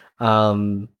mentioned.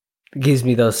 It gives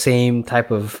me those same type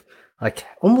of like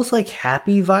almost like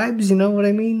happy vibes, you know what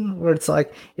I mean? Where it's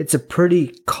like it's a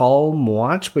pretty calm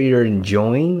watch, but you're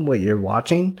enjoying what you're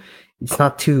watching. It's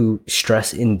not too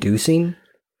stress inducing.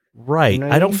 Right. You know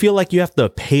I don't feel like you have to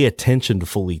pay attention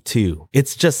fully too.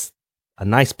 It's just a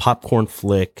nice popcorn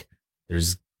flick.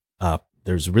 There's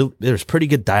pretty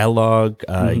good dialogue.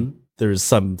 There's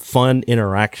some fun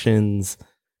interactions.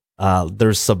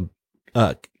 There's some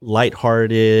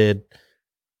lighthearted,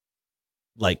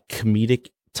 like comedic,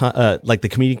 like the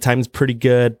comedic time is pretty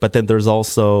good, but then there's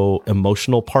also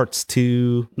emotional parts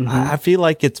too. I feel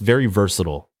like it's very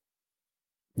versatile.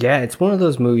 Yeah, it's one of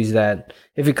those movies that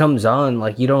if it comes on,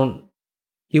 like you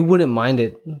wouldn't mind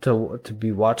it to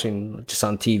be watching just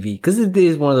on TV, because it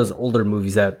is one of those older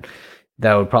movies that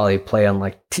would probably play on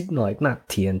like not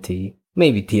TNT,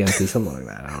 maybe TNT, something like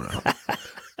that. I don't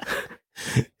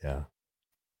know. Yeah.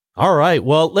 All right.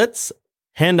 Well, let's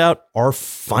hand out our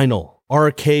final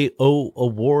RKO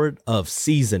award of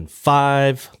season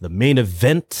 5, the main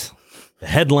event, the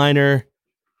headliner.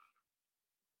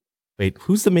 Wait,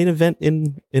 who's the main event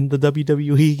in the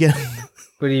WWE again?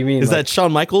 What do you mean? Is that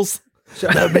Shawn Michaels?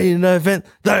 The main event,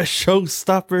 the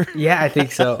showstopper. Yeah, I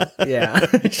think so. Yeah,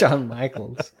 Shawn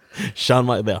Michaels.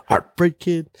 The Heartbreak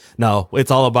Kid. No, it's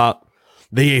all about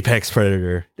the Apex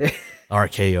Predator,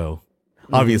 RKO.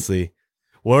 Obviously,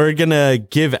 we're gonna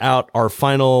give out our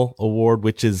final award,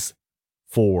 which is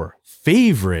for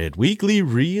favorite weekly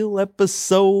reel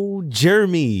episode.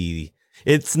 Jeremy,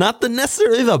 it's not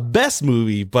necessarily the best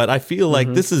movie, but I feel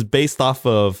like this is based off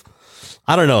of,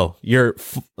 I don't know, your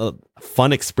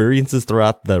fun experiences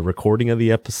throughout the recording of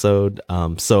the episode.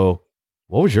 So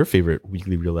what was your favorite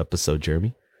weekly reel episode,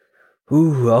 Jeremy?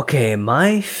 Ooh, okay.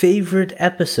 My favorite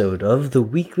episode of the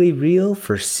weekly reel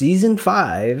for season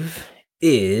 5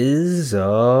 is,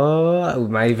 we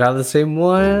might have the same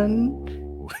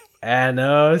one.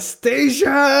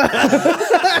 Anastasia.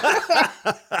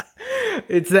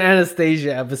 It's the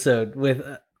Anastasia episode with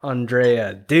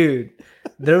Andrea. Dude,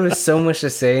 there was so much to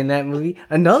say in that movie.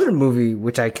 Another movie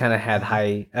which I kind of had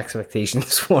high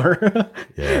expectations for.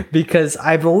 Yeah. Because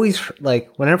I've always,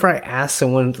 like, whenever I ask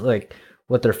someone, like,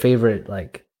 what their favorite,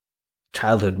 like,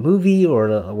 childhood movie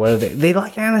or what they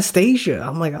like Anastasia.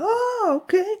 I'm like, oh,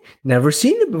 okay. Never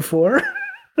seen it before.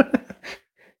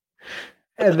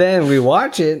 And then we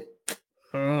watch it.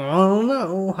 I don't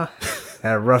know.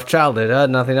 Had a rough childhood, huh?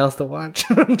 Nothing else to watch.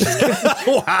 I'm just kidding.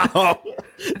 Wow.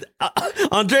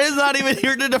 Andrea's not even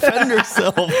here to defend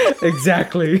herself.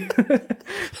 Exactly.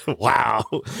 Wow.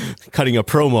 Cutting a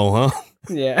promo, huh?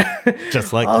 Yeah.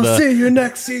 Just like I'll see you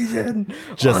next season.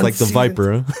 Just like the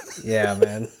Viper, huh? Yeah,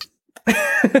 man.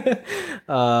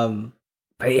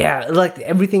 But yeah, like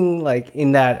everything like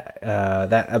in that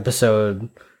that episode,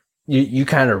 you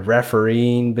kind of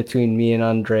refereeing between me and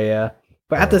Andrea.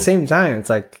 But at the same time, it's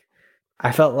like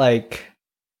I felt like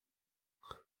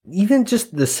even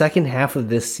just the second half of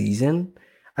this season,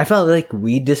 I felt like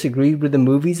we disagreed with the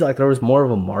movies. Like there was more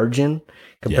of a margin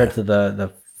compared to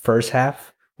the first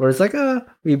half, where it's like,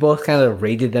 we both kind of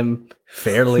rated them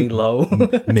fairly low,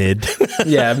 mid.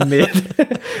 Yeah, mid.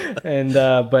 And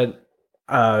but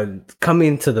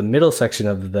coming to the middle section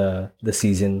of the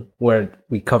season where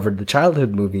we covered the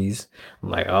childhood movies, I'm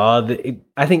like,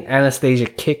 I think Anastasia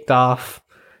kicked off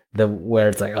where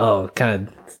it's like, kind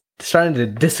of starting to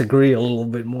disagree a little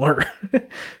bit more.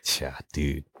 Yeah,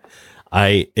 dude.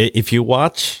 If you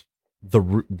watch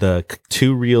the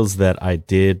 2 reels that I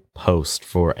did post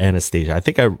for Anastasia, I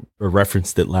think I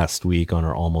referenced it last week on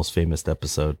our Almost Famous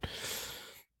episode.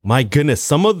 My goodness,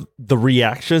 some of the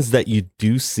reactions that you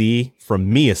do see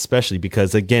from me, especially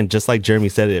because, again, just like Jeremy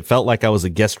said, it felt like I was a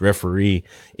guest referee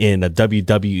in a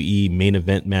WWE main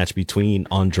event match between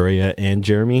Andrea and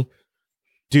Jeremy.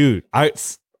 Dude,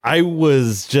 I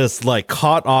was just like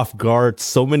caught off guard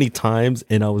so many times,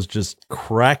 and I was just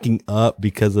cracking up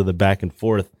because of the back and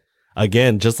forth.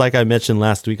 Again, just like I mentioned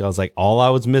last week, I was like, all I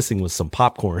was missing was some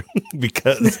popcorn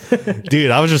because,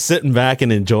 dude, I was just sitting back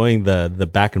and enjoying the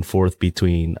back and forth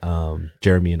between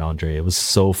Jeremy and Andre. It was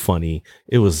so funny.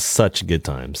 It was such good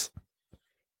times.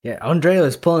 Yeah, Andrea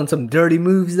was pulling some dirty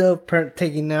moves though,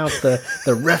 taking out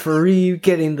the referee,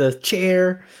 getting the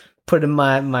chair, putting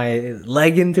my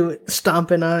leg into it,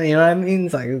 stomping on it. You know what I mean?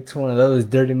 It's one of those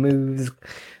dirty moves.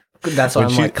 That's why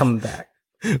I'm like coming back.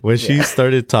 When she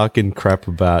started talking crap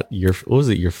about your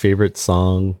favorite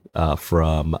song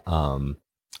from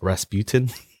Rasputin?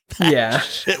 That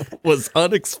shit was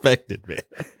unexpected,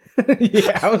 man.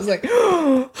 Yeah, I was like,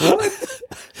 what?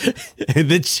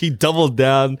 And then she doubled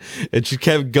down and she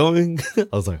kept going. I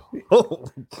was like, oh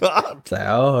God. It's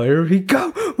like, here we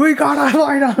go. We got a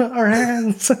fight on our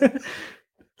hands.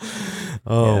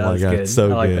 Oh my God. Good. So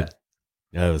good. Like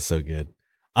that was so good.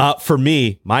 For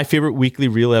me, my favorite weekly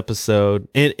reel episode,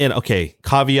 and okay,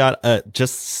 caveat,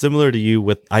 just similar to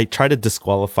you, I try to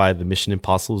disqualify the Mission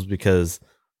Impossibles because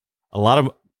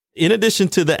in addition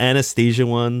to the Anastasia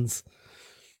ones,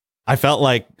 I felt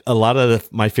like a lot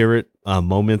of my favorite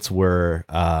moments were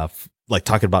like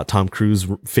talking about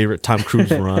favorite Tom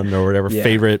Cruise run or whatever,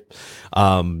 favorite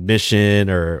mission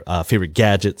or favorite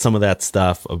gadget, some of that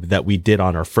stuff that we did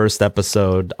on our first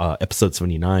episode, episode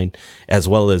 79, as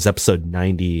well as episode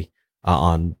 90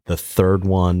 on the third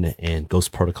one and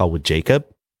Ghost Protocol with Jacob.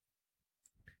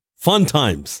 Fun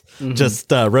times,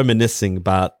 just reminiscing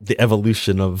about the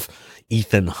evolution of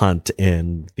Ethan Hunt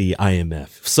and the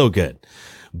IMF. So good.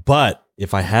 But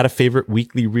if I had a favorite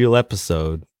weekly reel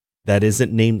episode that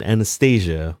isn't named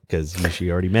Anastasia, because she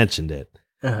already mentioned it,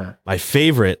 my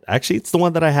favorite, actually, it's the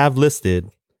one that I have listed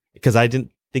because I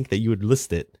didn't think that you would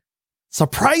list it.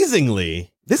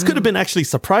 Surprisingly, this could have been actually a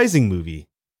surprising movie.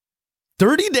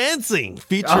 Dirty Dancing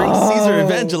featuring Caesar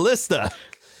Evangelista.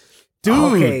 Dude.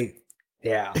 Okay.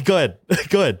 Yeah. Go ahead.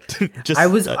 I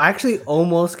was actually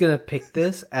almost going to pick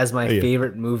this as my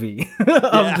favorite movie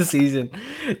of the season.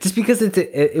 Just because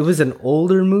it was an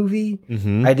older movie.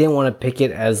 I didn't want to pick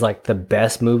it as like the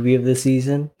best movie of the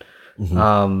season.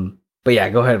 But yeah,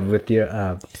 go ahead with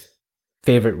your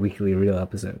favorite weekly reel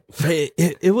episode.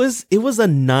 It was a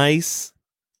nice,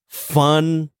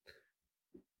 fun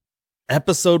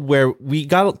episode where we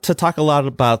got to talk a lot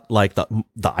about like the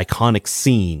iconic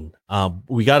scene.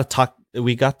 We got to talk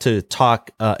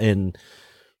and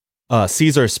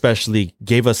Caesar especially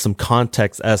gave us some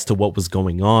context as to what was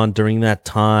going on during that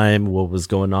time, what was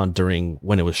going on during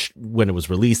when it was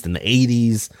released in the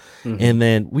 80s. And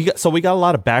then we got a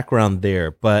lot of background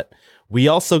there, but we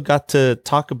also got to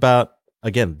talk about,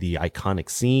 again, the iconic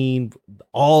scene,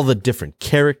 all the different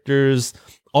characters,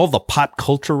 all the pop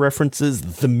culture references,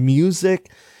 the music.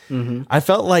 I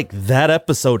felt like that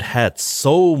episode had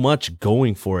so much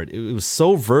going for it. It was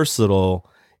so versatile.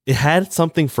 It had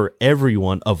something for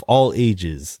everyone of all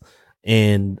ages.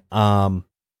 And I'm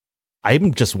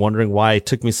just wondering why it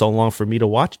took me so long for me to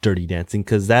watch Dirty Dancing,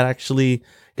 because that actually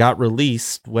got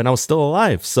released when I was still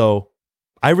alive. So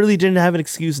I really didn't have an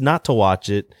excuse not to watch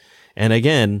it. And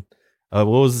again, what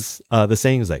was the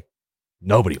saying? It was like,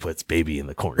 nobody puts baby in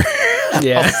the corner.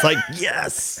 Yeah. I was like,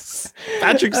 yes,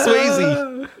 Patrick Swayze.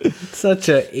 Such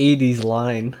a 80s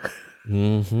line.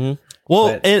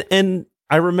 Well, and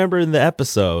I remember in the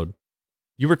episode,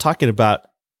 you were talking about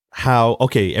how,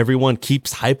 okay, everyone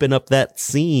keeps hyping up that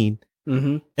scene,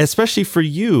 especially for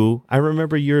you. I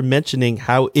remember you were mentioning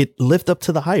how it lived up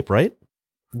to the hype, right?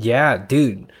 Yeah,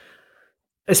 dude.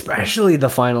 Especially the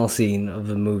final scene of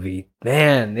the movie.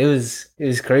 Man, it was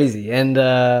crazy. And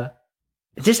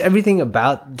just everything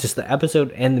about just the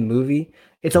episode and the movie.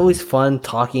 It's always fun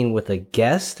talking with a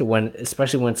guest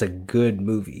especially when it's a good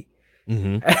movie.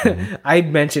 I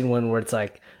mentioned one where it's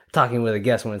like talking with a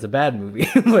guest when it's a bad movie.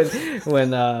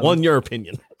 Well, in your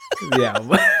opinion.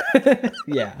 Yeah.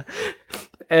 Yeah.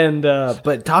 And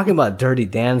but talking about Dirty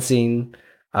Dancing,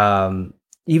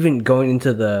 even going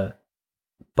into the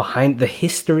behind the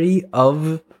history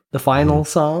of the final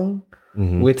song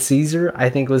with Caesar, I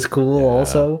think was cool.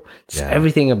 Also, just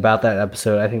everything about that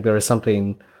episode, I think there was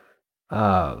something.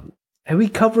 And we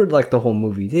covered like the whole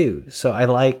movie too, so I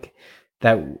like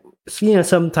that.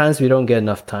 Sometimes we don't get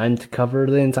enough time to cover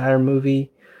the entire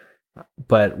movie,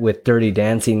 but with Dirty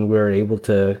Dancing, we were able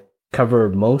to cover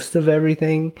most of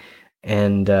everything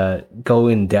and go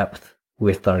in depth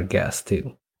with our guests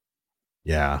too.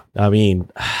 Yeah, I mean,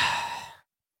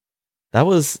 that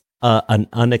was an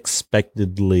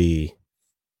unexpectedly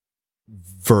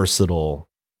versatile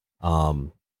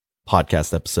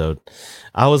podcast episode.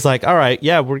 I was like, all right,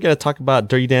 yeah, we're going to talk about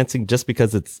Dirty Dancing just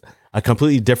because it's a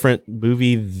completely different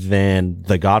movie than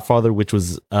The Godfather, which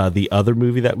was the other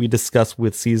movie that we discussed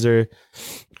with Caesar.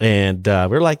 And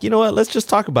we're like, you know what? Let's just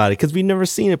talk about it because we've never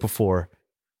seen it before.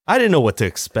 I didn't know what to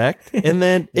expect. And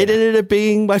then it ended up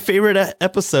being my favorite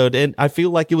episode. And I feel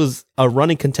like it was a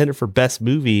running contender for best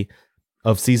movie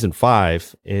of season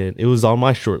 5. And it was on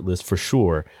my short list for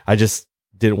sure. I just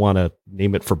didn't want to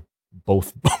name it for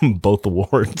both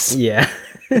awards. Yeah.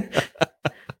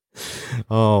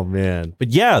 Oh man. But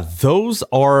yeah, those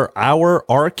are our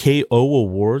RKO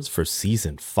awards for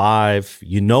season 5.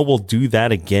 We'll do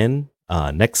that again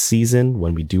next season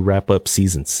when we do wrap up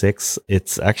season 6.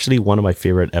 It's actually one of my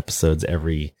favorite episodes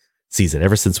every season,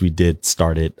 ever since we did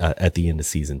start it at the end of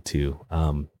season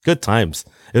 2. Good times.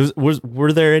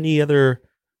 Were there any other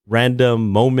random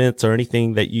moments or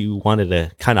anything that you wanted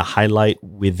to kind of highlight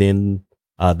within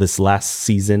this last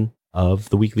season of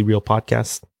the Weekly Reel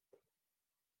podcast?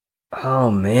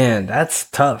 Oh man, that's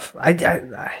tough. I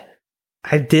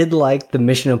did like the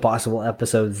Mission Impossible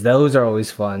episodes. Those are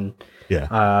always fun.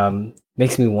 Yeah.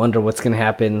 Makes me wonder what's going to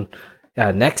happen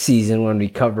next season when we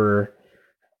cover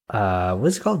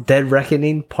what's it called? Dead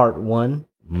Reckoning Part 1.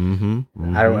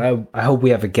 I hope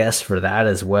we have a guest for that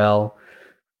as well.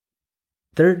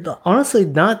 They're honestly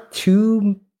not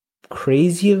too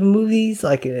crazy of movies.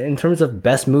 Like in terms of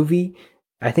best movie,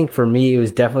 I think for me it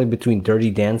was definitely between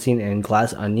Dirty Dancing and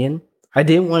Glass Onion. I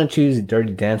didn't want to choose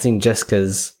Dirty Dancing just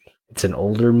because it's an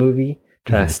older movie,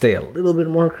 trying to stay a little bit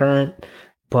more current.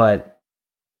 But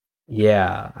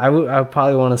yeah, I would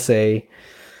probably want to say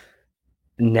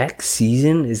next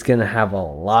season is going to have a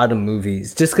lot of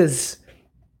movies just because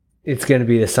it's going to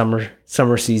be the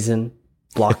summer season,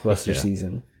 blockbuster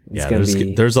season.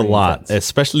 There's a lot, intense.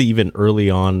 Especially even early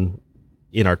on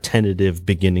in our tentative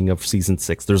beginning of season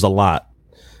 6. There's a lot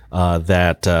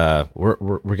that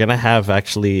we're gonna have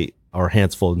actually our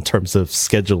hands full in terms of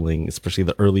scheduling, especially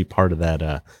the early part of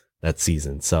that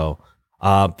season. So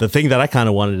the thing that I kind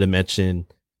of wanted to mention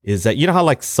is that how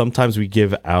like sometimes we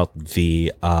give out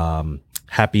the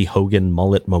Happy Hogan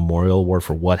Mullet Memorial Award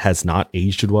for what has not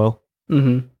aged well.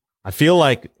 I feel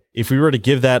like if we were to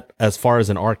give that as far as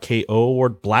an RKO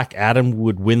award, Black Adam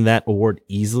would win that award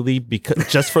easily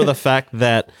because just for the fact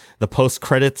that the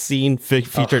post-credit scene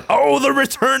featured the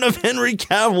return of Henry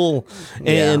Cavill,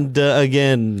 and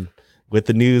again with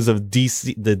the news of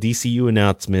the DCU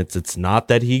announcements, it's not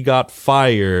that he got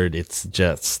fired, it's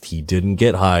just he didn't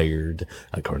get hired,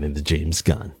 according to James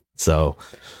Gunn. So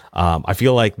I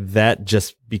feel like that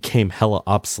just became hella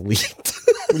obsolete.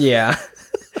 Yeah.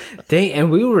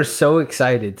 And we were so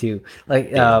excited too.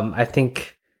 Like, I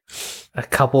think a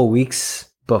couple weeks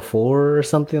before or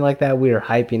something like that, we were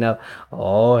hyping up,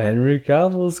 Henry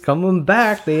Cavill's coming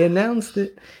back. They announced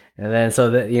it. And then so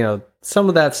that, some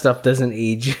of that stuff doesn't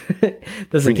age.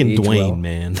 Doesn't freaking age Dwayne, well.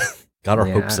 man. Got our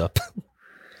hopes up.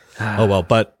 Oh, well.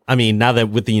 But I mean, now that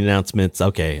with the announcements,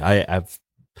 okay,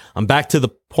 I'm back to the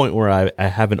point where I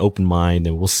have an open mind,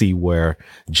 and we'll see where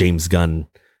James Gunn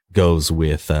goes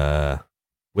with the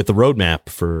roadmap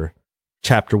for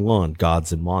Chapter 1,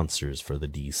 Gods and Monsters for the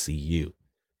DCU.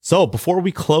 So before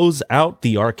we close out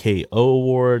the RKO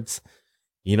Awards,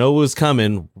 what's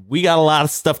coming. We got a lot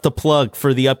of stuff to plug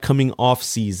for the upcoming off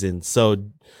season.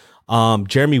 So,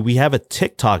 Jeremy, we have a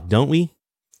TikTok, don't we?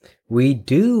 We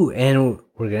do, and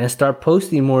we're going to start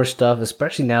posting more stuff,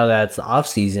 especially now that it's the off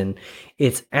season.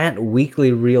 It's at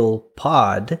Weekly Reel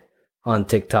Pod on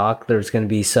TikTok. There's going to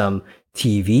be some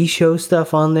TV show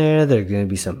stuff on there. There's going to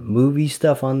be some movie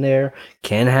stuff on there.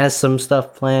 Ken has some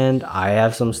stuff planned. I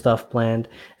have some stuff planned,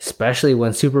 especially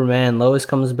when Superman Lois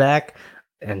comes back.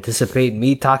 Anticipate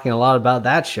me talking a lot about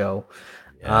that show.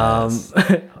 Yes.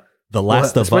 The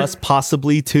Last of Us,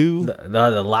 possibly too.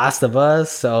 The Last of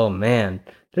Us. Oh man,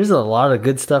 there's a lot of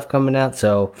good stuff coming out.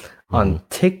 So on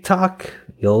TikTok,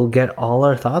 you'll get all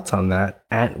our thoughts on that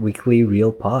at Weekly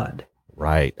Reel Pod.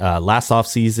 Right. Last off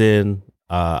season,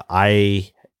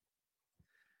 I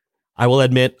will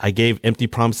admit I gave empty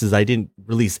promises. I didn't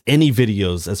release any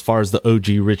videos as far as the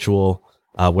OG ritual,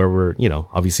 where we're,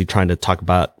 obviously trying to talk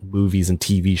about movies and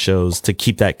TV shows to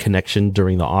keep that connection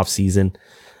during the off season.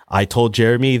 I told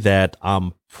Jeremy that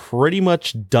I'm pretty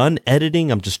much done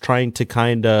editing. I'm just trying to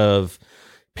kind of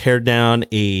pare down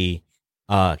a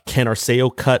Ken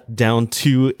Arceo cut down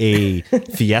to a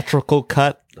theatrical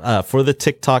cut for the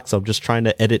TikTok. So I'm just trying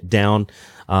to edit down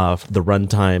the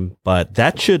runtime. But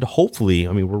that should hopefully,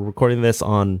 we're recording this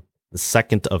on the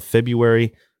 2nd of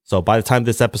February. So by the time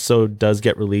this episode does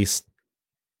get released,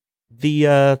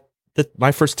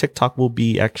 my first TikTok will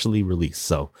be actually released.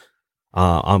 So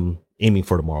I'm aiming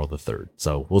for tomorrow the 3rd.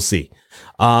 So we'll see.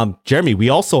 Jeremy, we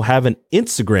also have an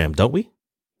Instagram, don't we?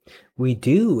 We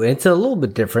do. It's a little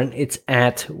bit different. It's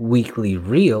at Weekly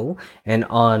Reel. And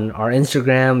on our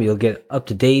Instagram, you'll get up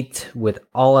to date with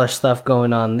all our stuff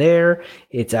going on there.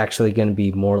 It's actually going to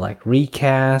be more like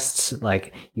recasts,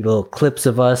 like little clips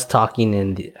of us talking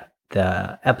in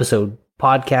the episode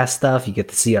podcast stuff. You get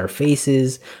to see our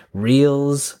faces,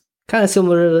 reels, kind of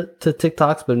similar to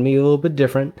TikToks, but maybe a little bit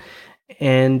different.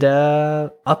 And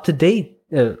up to date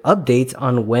updates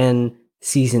on when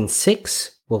season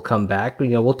 6 will come back.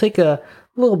 We'll take a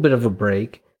little bit of a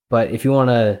break, but if you want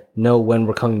to know when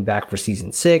we're coming back for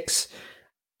season 6,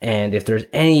 and if there's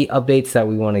any updates that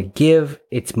we want to give,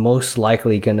 it's most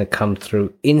likely going to come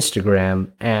through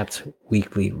Instagram at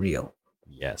Weekly Reel.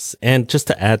 Yes, and just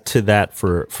to add to that,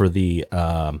 for the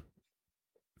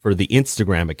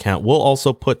Instagram account, we'll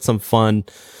also put some fun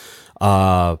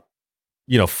fun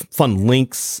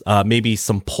links, maybe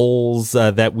some polls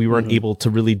that we weren't able to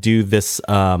really do this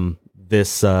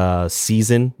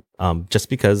season, just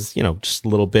because, just a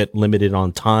little bit limited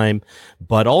on time.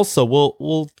 But also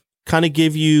we'll kind of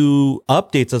give you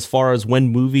updates as far as when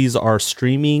movies are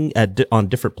streaming on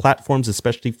different platforms,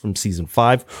 especially from season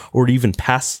 5 or even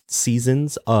past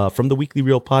seasons from the Weekly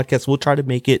Reel podcast. We'll try to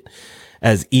make it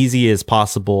as easy as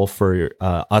possible for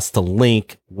us to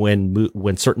link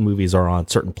when certain movies are on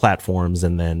certain platforms,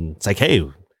 and then it's like, hey,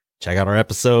 check out our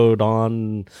episode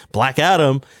on Black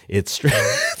Adam. It's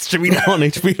streaming on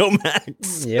HBO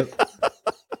Max. Yep.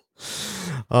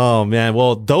 Oh man,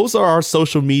 well, those are our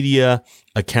social media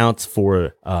accounts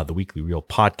for the Weekly Reel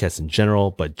podcast in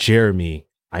general. But Jeremy,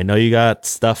 I know you got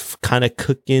stuff kind of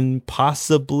cooking.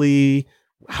 Possibly,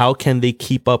 how can they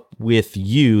keep up with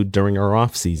you during our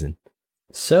off season?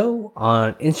 So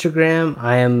on Instagram,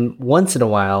 I am once in a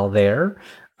while there.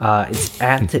 It's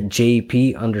at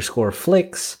JP_flicks.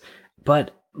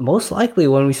 But most likely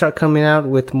when we start coming out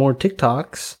with more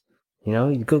TikToks,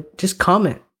 you go just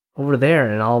comment over there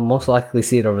and I'll most likely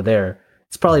see it over there.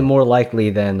 It's probably more likely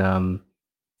than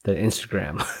the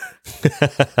Instagram.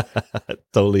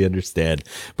 Totally understand.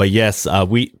 But yes,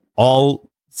 we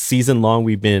all season long,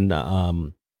 we've been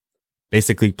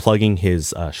basically plugging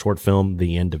his short film,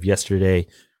 The End of Yesterday.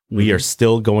 We are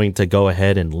still going to go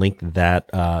ahead and link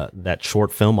that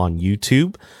short film on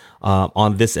YouTube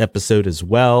on this episode as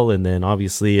well. And then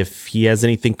obviously if he has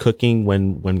anything cooking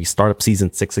when we start up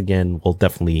season 6 again, we'll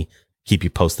definitely keep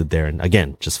you posted there. And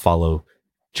again, just follow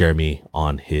Jeremy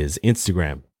on his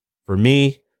Instagram. For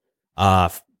me,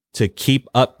 to keep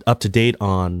up to date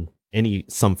on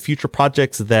some future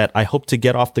projects that I hope to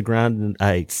get off the ground, and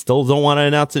I still don't want to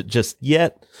announce it just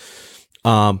yet.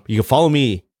 You can follow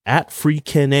me at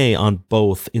FreeKenA on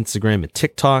both Instagram and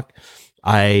TikTok.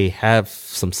 I have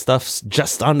some stuff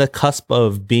just on the cusp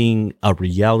of being a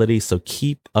reality, so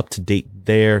keep up to date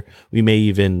there. We may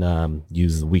even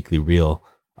use the Weekly Reel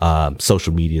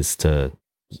social medias to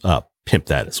pimp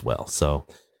that as well. So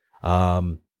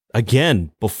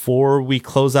again, before we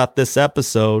close out this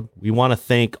episode, we want to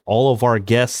thank all of our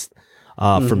guests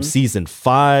from season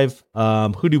 5.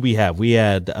 Who do we have? We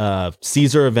had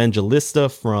Cesar Evangelista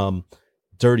from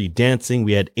Dirty Dancing.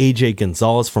 We had AJ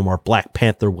Gonzalez from our Black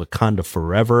Panther Wakanda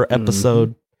Forever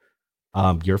episode.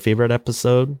 Your favorite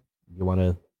episode? You want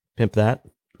to pimp that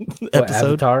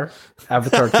episode?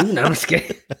 Avatar 2? No, I'm just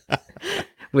kidding.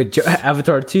 With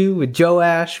Avatar 2 with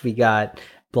Joash, we got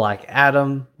Black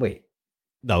Adam. Wait.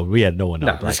 No, we had no one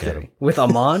on Black Adam. With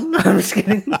Amon? I'm just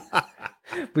kidding.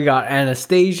 We got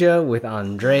Anastasia with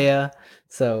Andrea.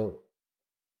 So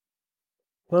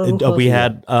we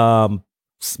had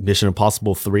Mission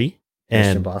Impossible 3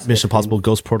 and Mission Impossible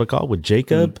Ghost Protocol with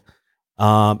Jacob,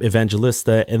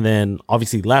 Evangelista, and then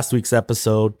obviously last week's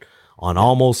episode on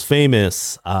Almost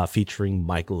Famous, featuring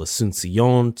Michael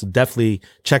Asuncion. So definitely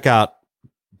check out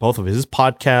both of his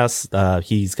podcasts.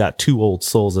 He's got Two Old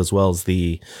Souls as well as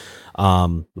the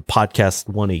podcast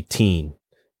 118,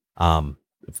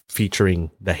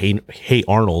 featuring the Hey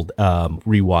Arnold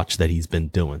rewatch that he's been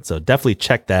doing. So definitely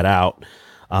check that out.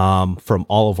 From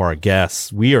all of our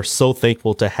guests, we are so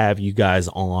thankful to have you guys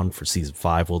on for season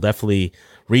 5. We'll definitely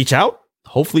reach out.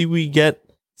 Hopefully we get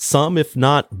some, if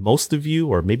not most of you,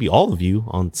 or maybe all of you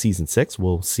on season 6.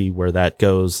 We'll see where that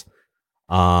goes.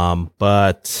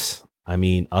 But I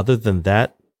mean, other than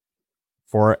that,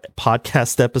 for our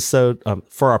podcast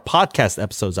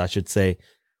episodes, I should say,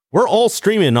 we're all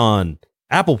streaming on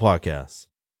Apple Podcasts,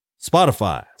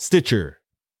 Spotify, Stitcher,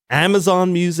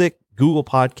 Amazon Music, Google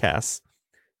Podcasts,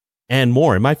 and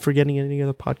more. Am I forgetting any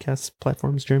other podcast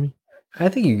platforms, Jeremy? I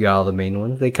think you got all the main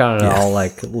ones. They kind of all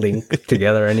like link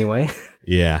together anyway.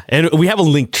 Yeah. And we have a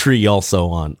link tree also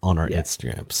on our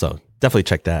Instagram. So definitely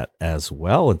check that as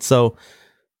well. And so,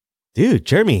 dude,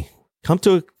 Jeremy, come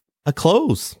to a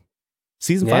close.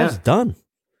 Season 5 is done.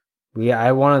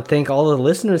 I want to thank all the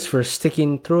listeners for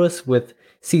sticking through us with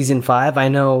season 5. I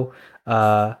know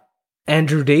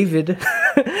Andrew David.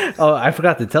 Oh, I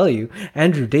forgot to tell you.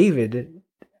 Andrew David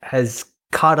has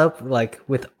caught up like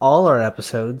with all our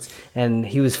episodes, and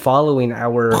he was following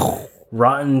our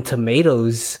Rotten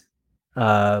Tomatoes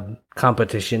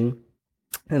competition,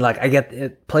 and like I get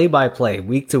it play by play,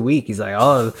 week to week. He's like,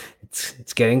 oh,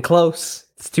 it's getting close.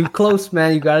 It's too close,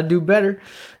 man. You got to do better.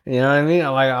 You know what I mean?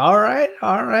 I'm like, all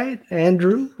right,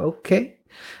 Andrew. Okay,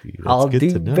 dude, I'll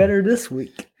do better this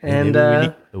week.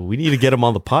 And we need to get him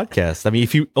on the podcast. I mean,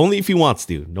 if he wants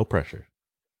to, no pressure.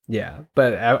 Yeah,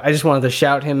 but I just wanted to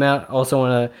shout him out. Also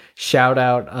want to shout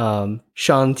out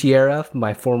Sean Tierra,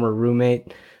 my former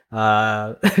roommate,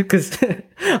 because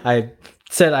I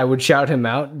said I would shout him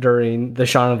out during the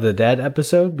Shaun of the Dead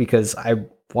episode because I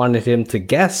wanted him to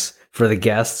guess for the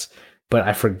guests, but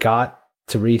I forgot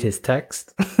to read his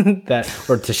text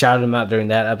or to shout him out during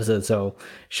that episode. So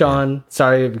Sean,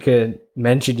 sorry we couldn't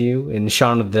mention you in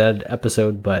Shaun of the Dead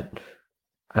episode, but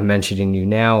I'm mentioning you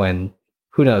now, and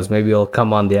who knows, maybe you'll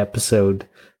come on the episode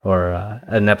or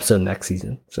an episode next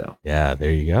season. So yeah,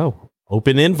 there you go.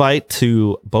 Open invite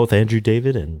to both Andrew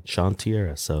David and Sean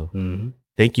Tierra. So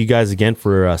thank you guys again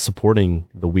for supporting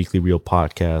the Weekly Reel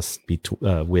podcast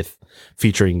with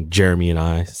featuring Jeremy and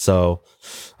I. So,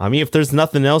 I mean, if there's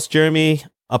nothing else, Jeremy,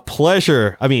 a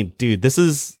pleasure. I mean, dude, this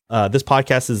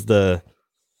podcast is the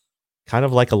kind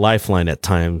of like a lifeline at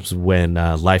times when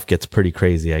life gets pretty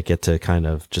crazy. I get to kind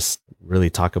of just really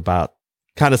talk about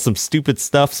kind of some stupid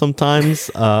stuff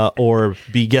sometimes, or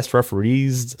be guest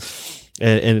referees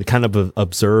and kind of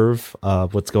observe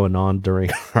what's going on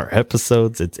during our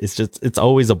episodes. It's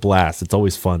always a blast. It's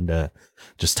always fun to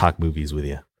just talk movies with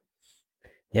you.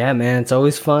 Yeah, man, it's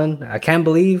always fun. I can't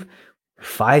believe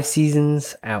 5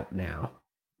 seasons out now.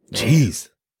 Jeez,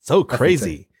 so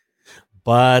crazy.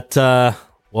 But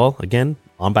well, again,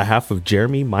 on behalf of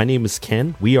Jeremy, my name is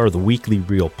Ken. We are the Weekly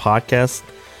Reel podcast.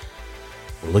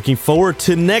 We're looking forward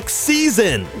to next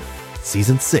season,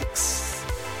 season 6,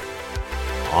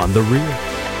 on the reel.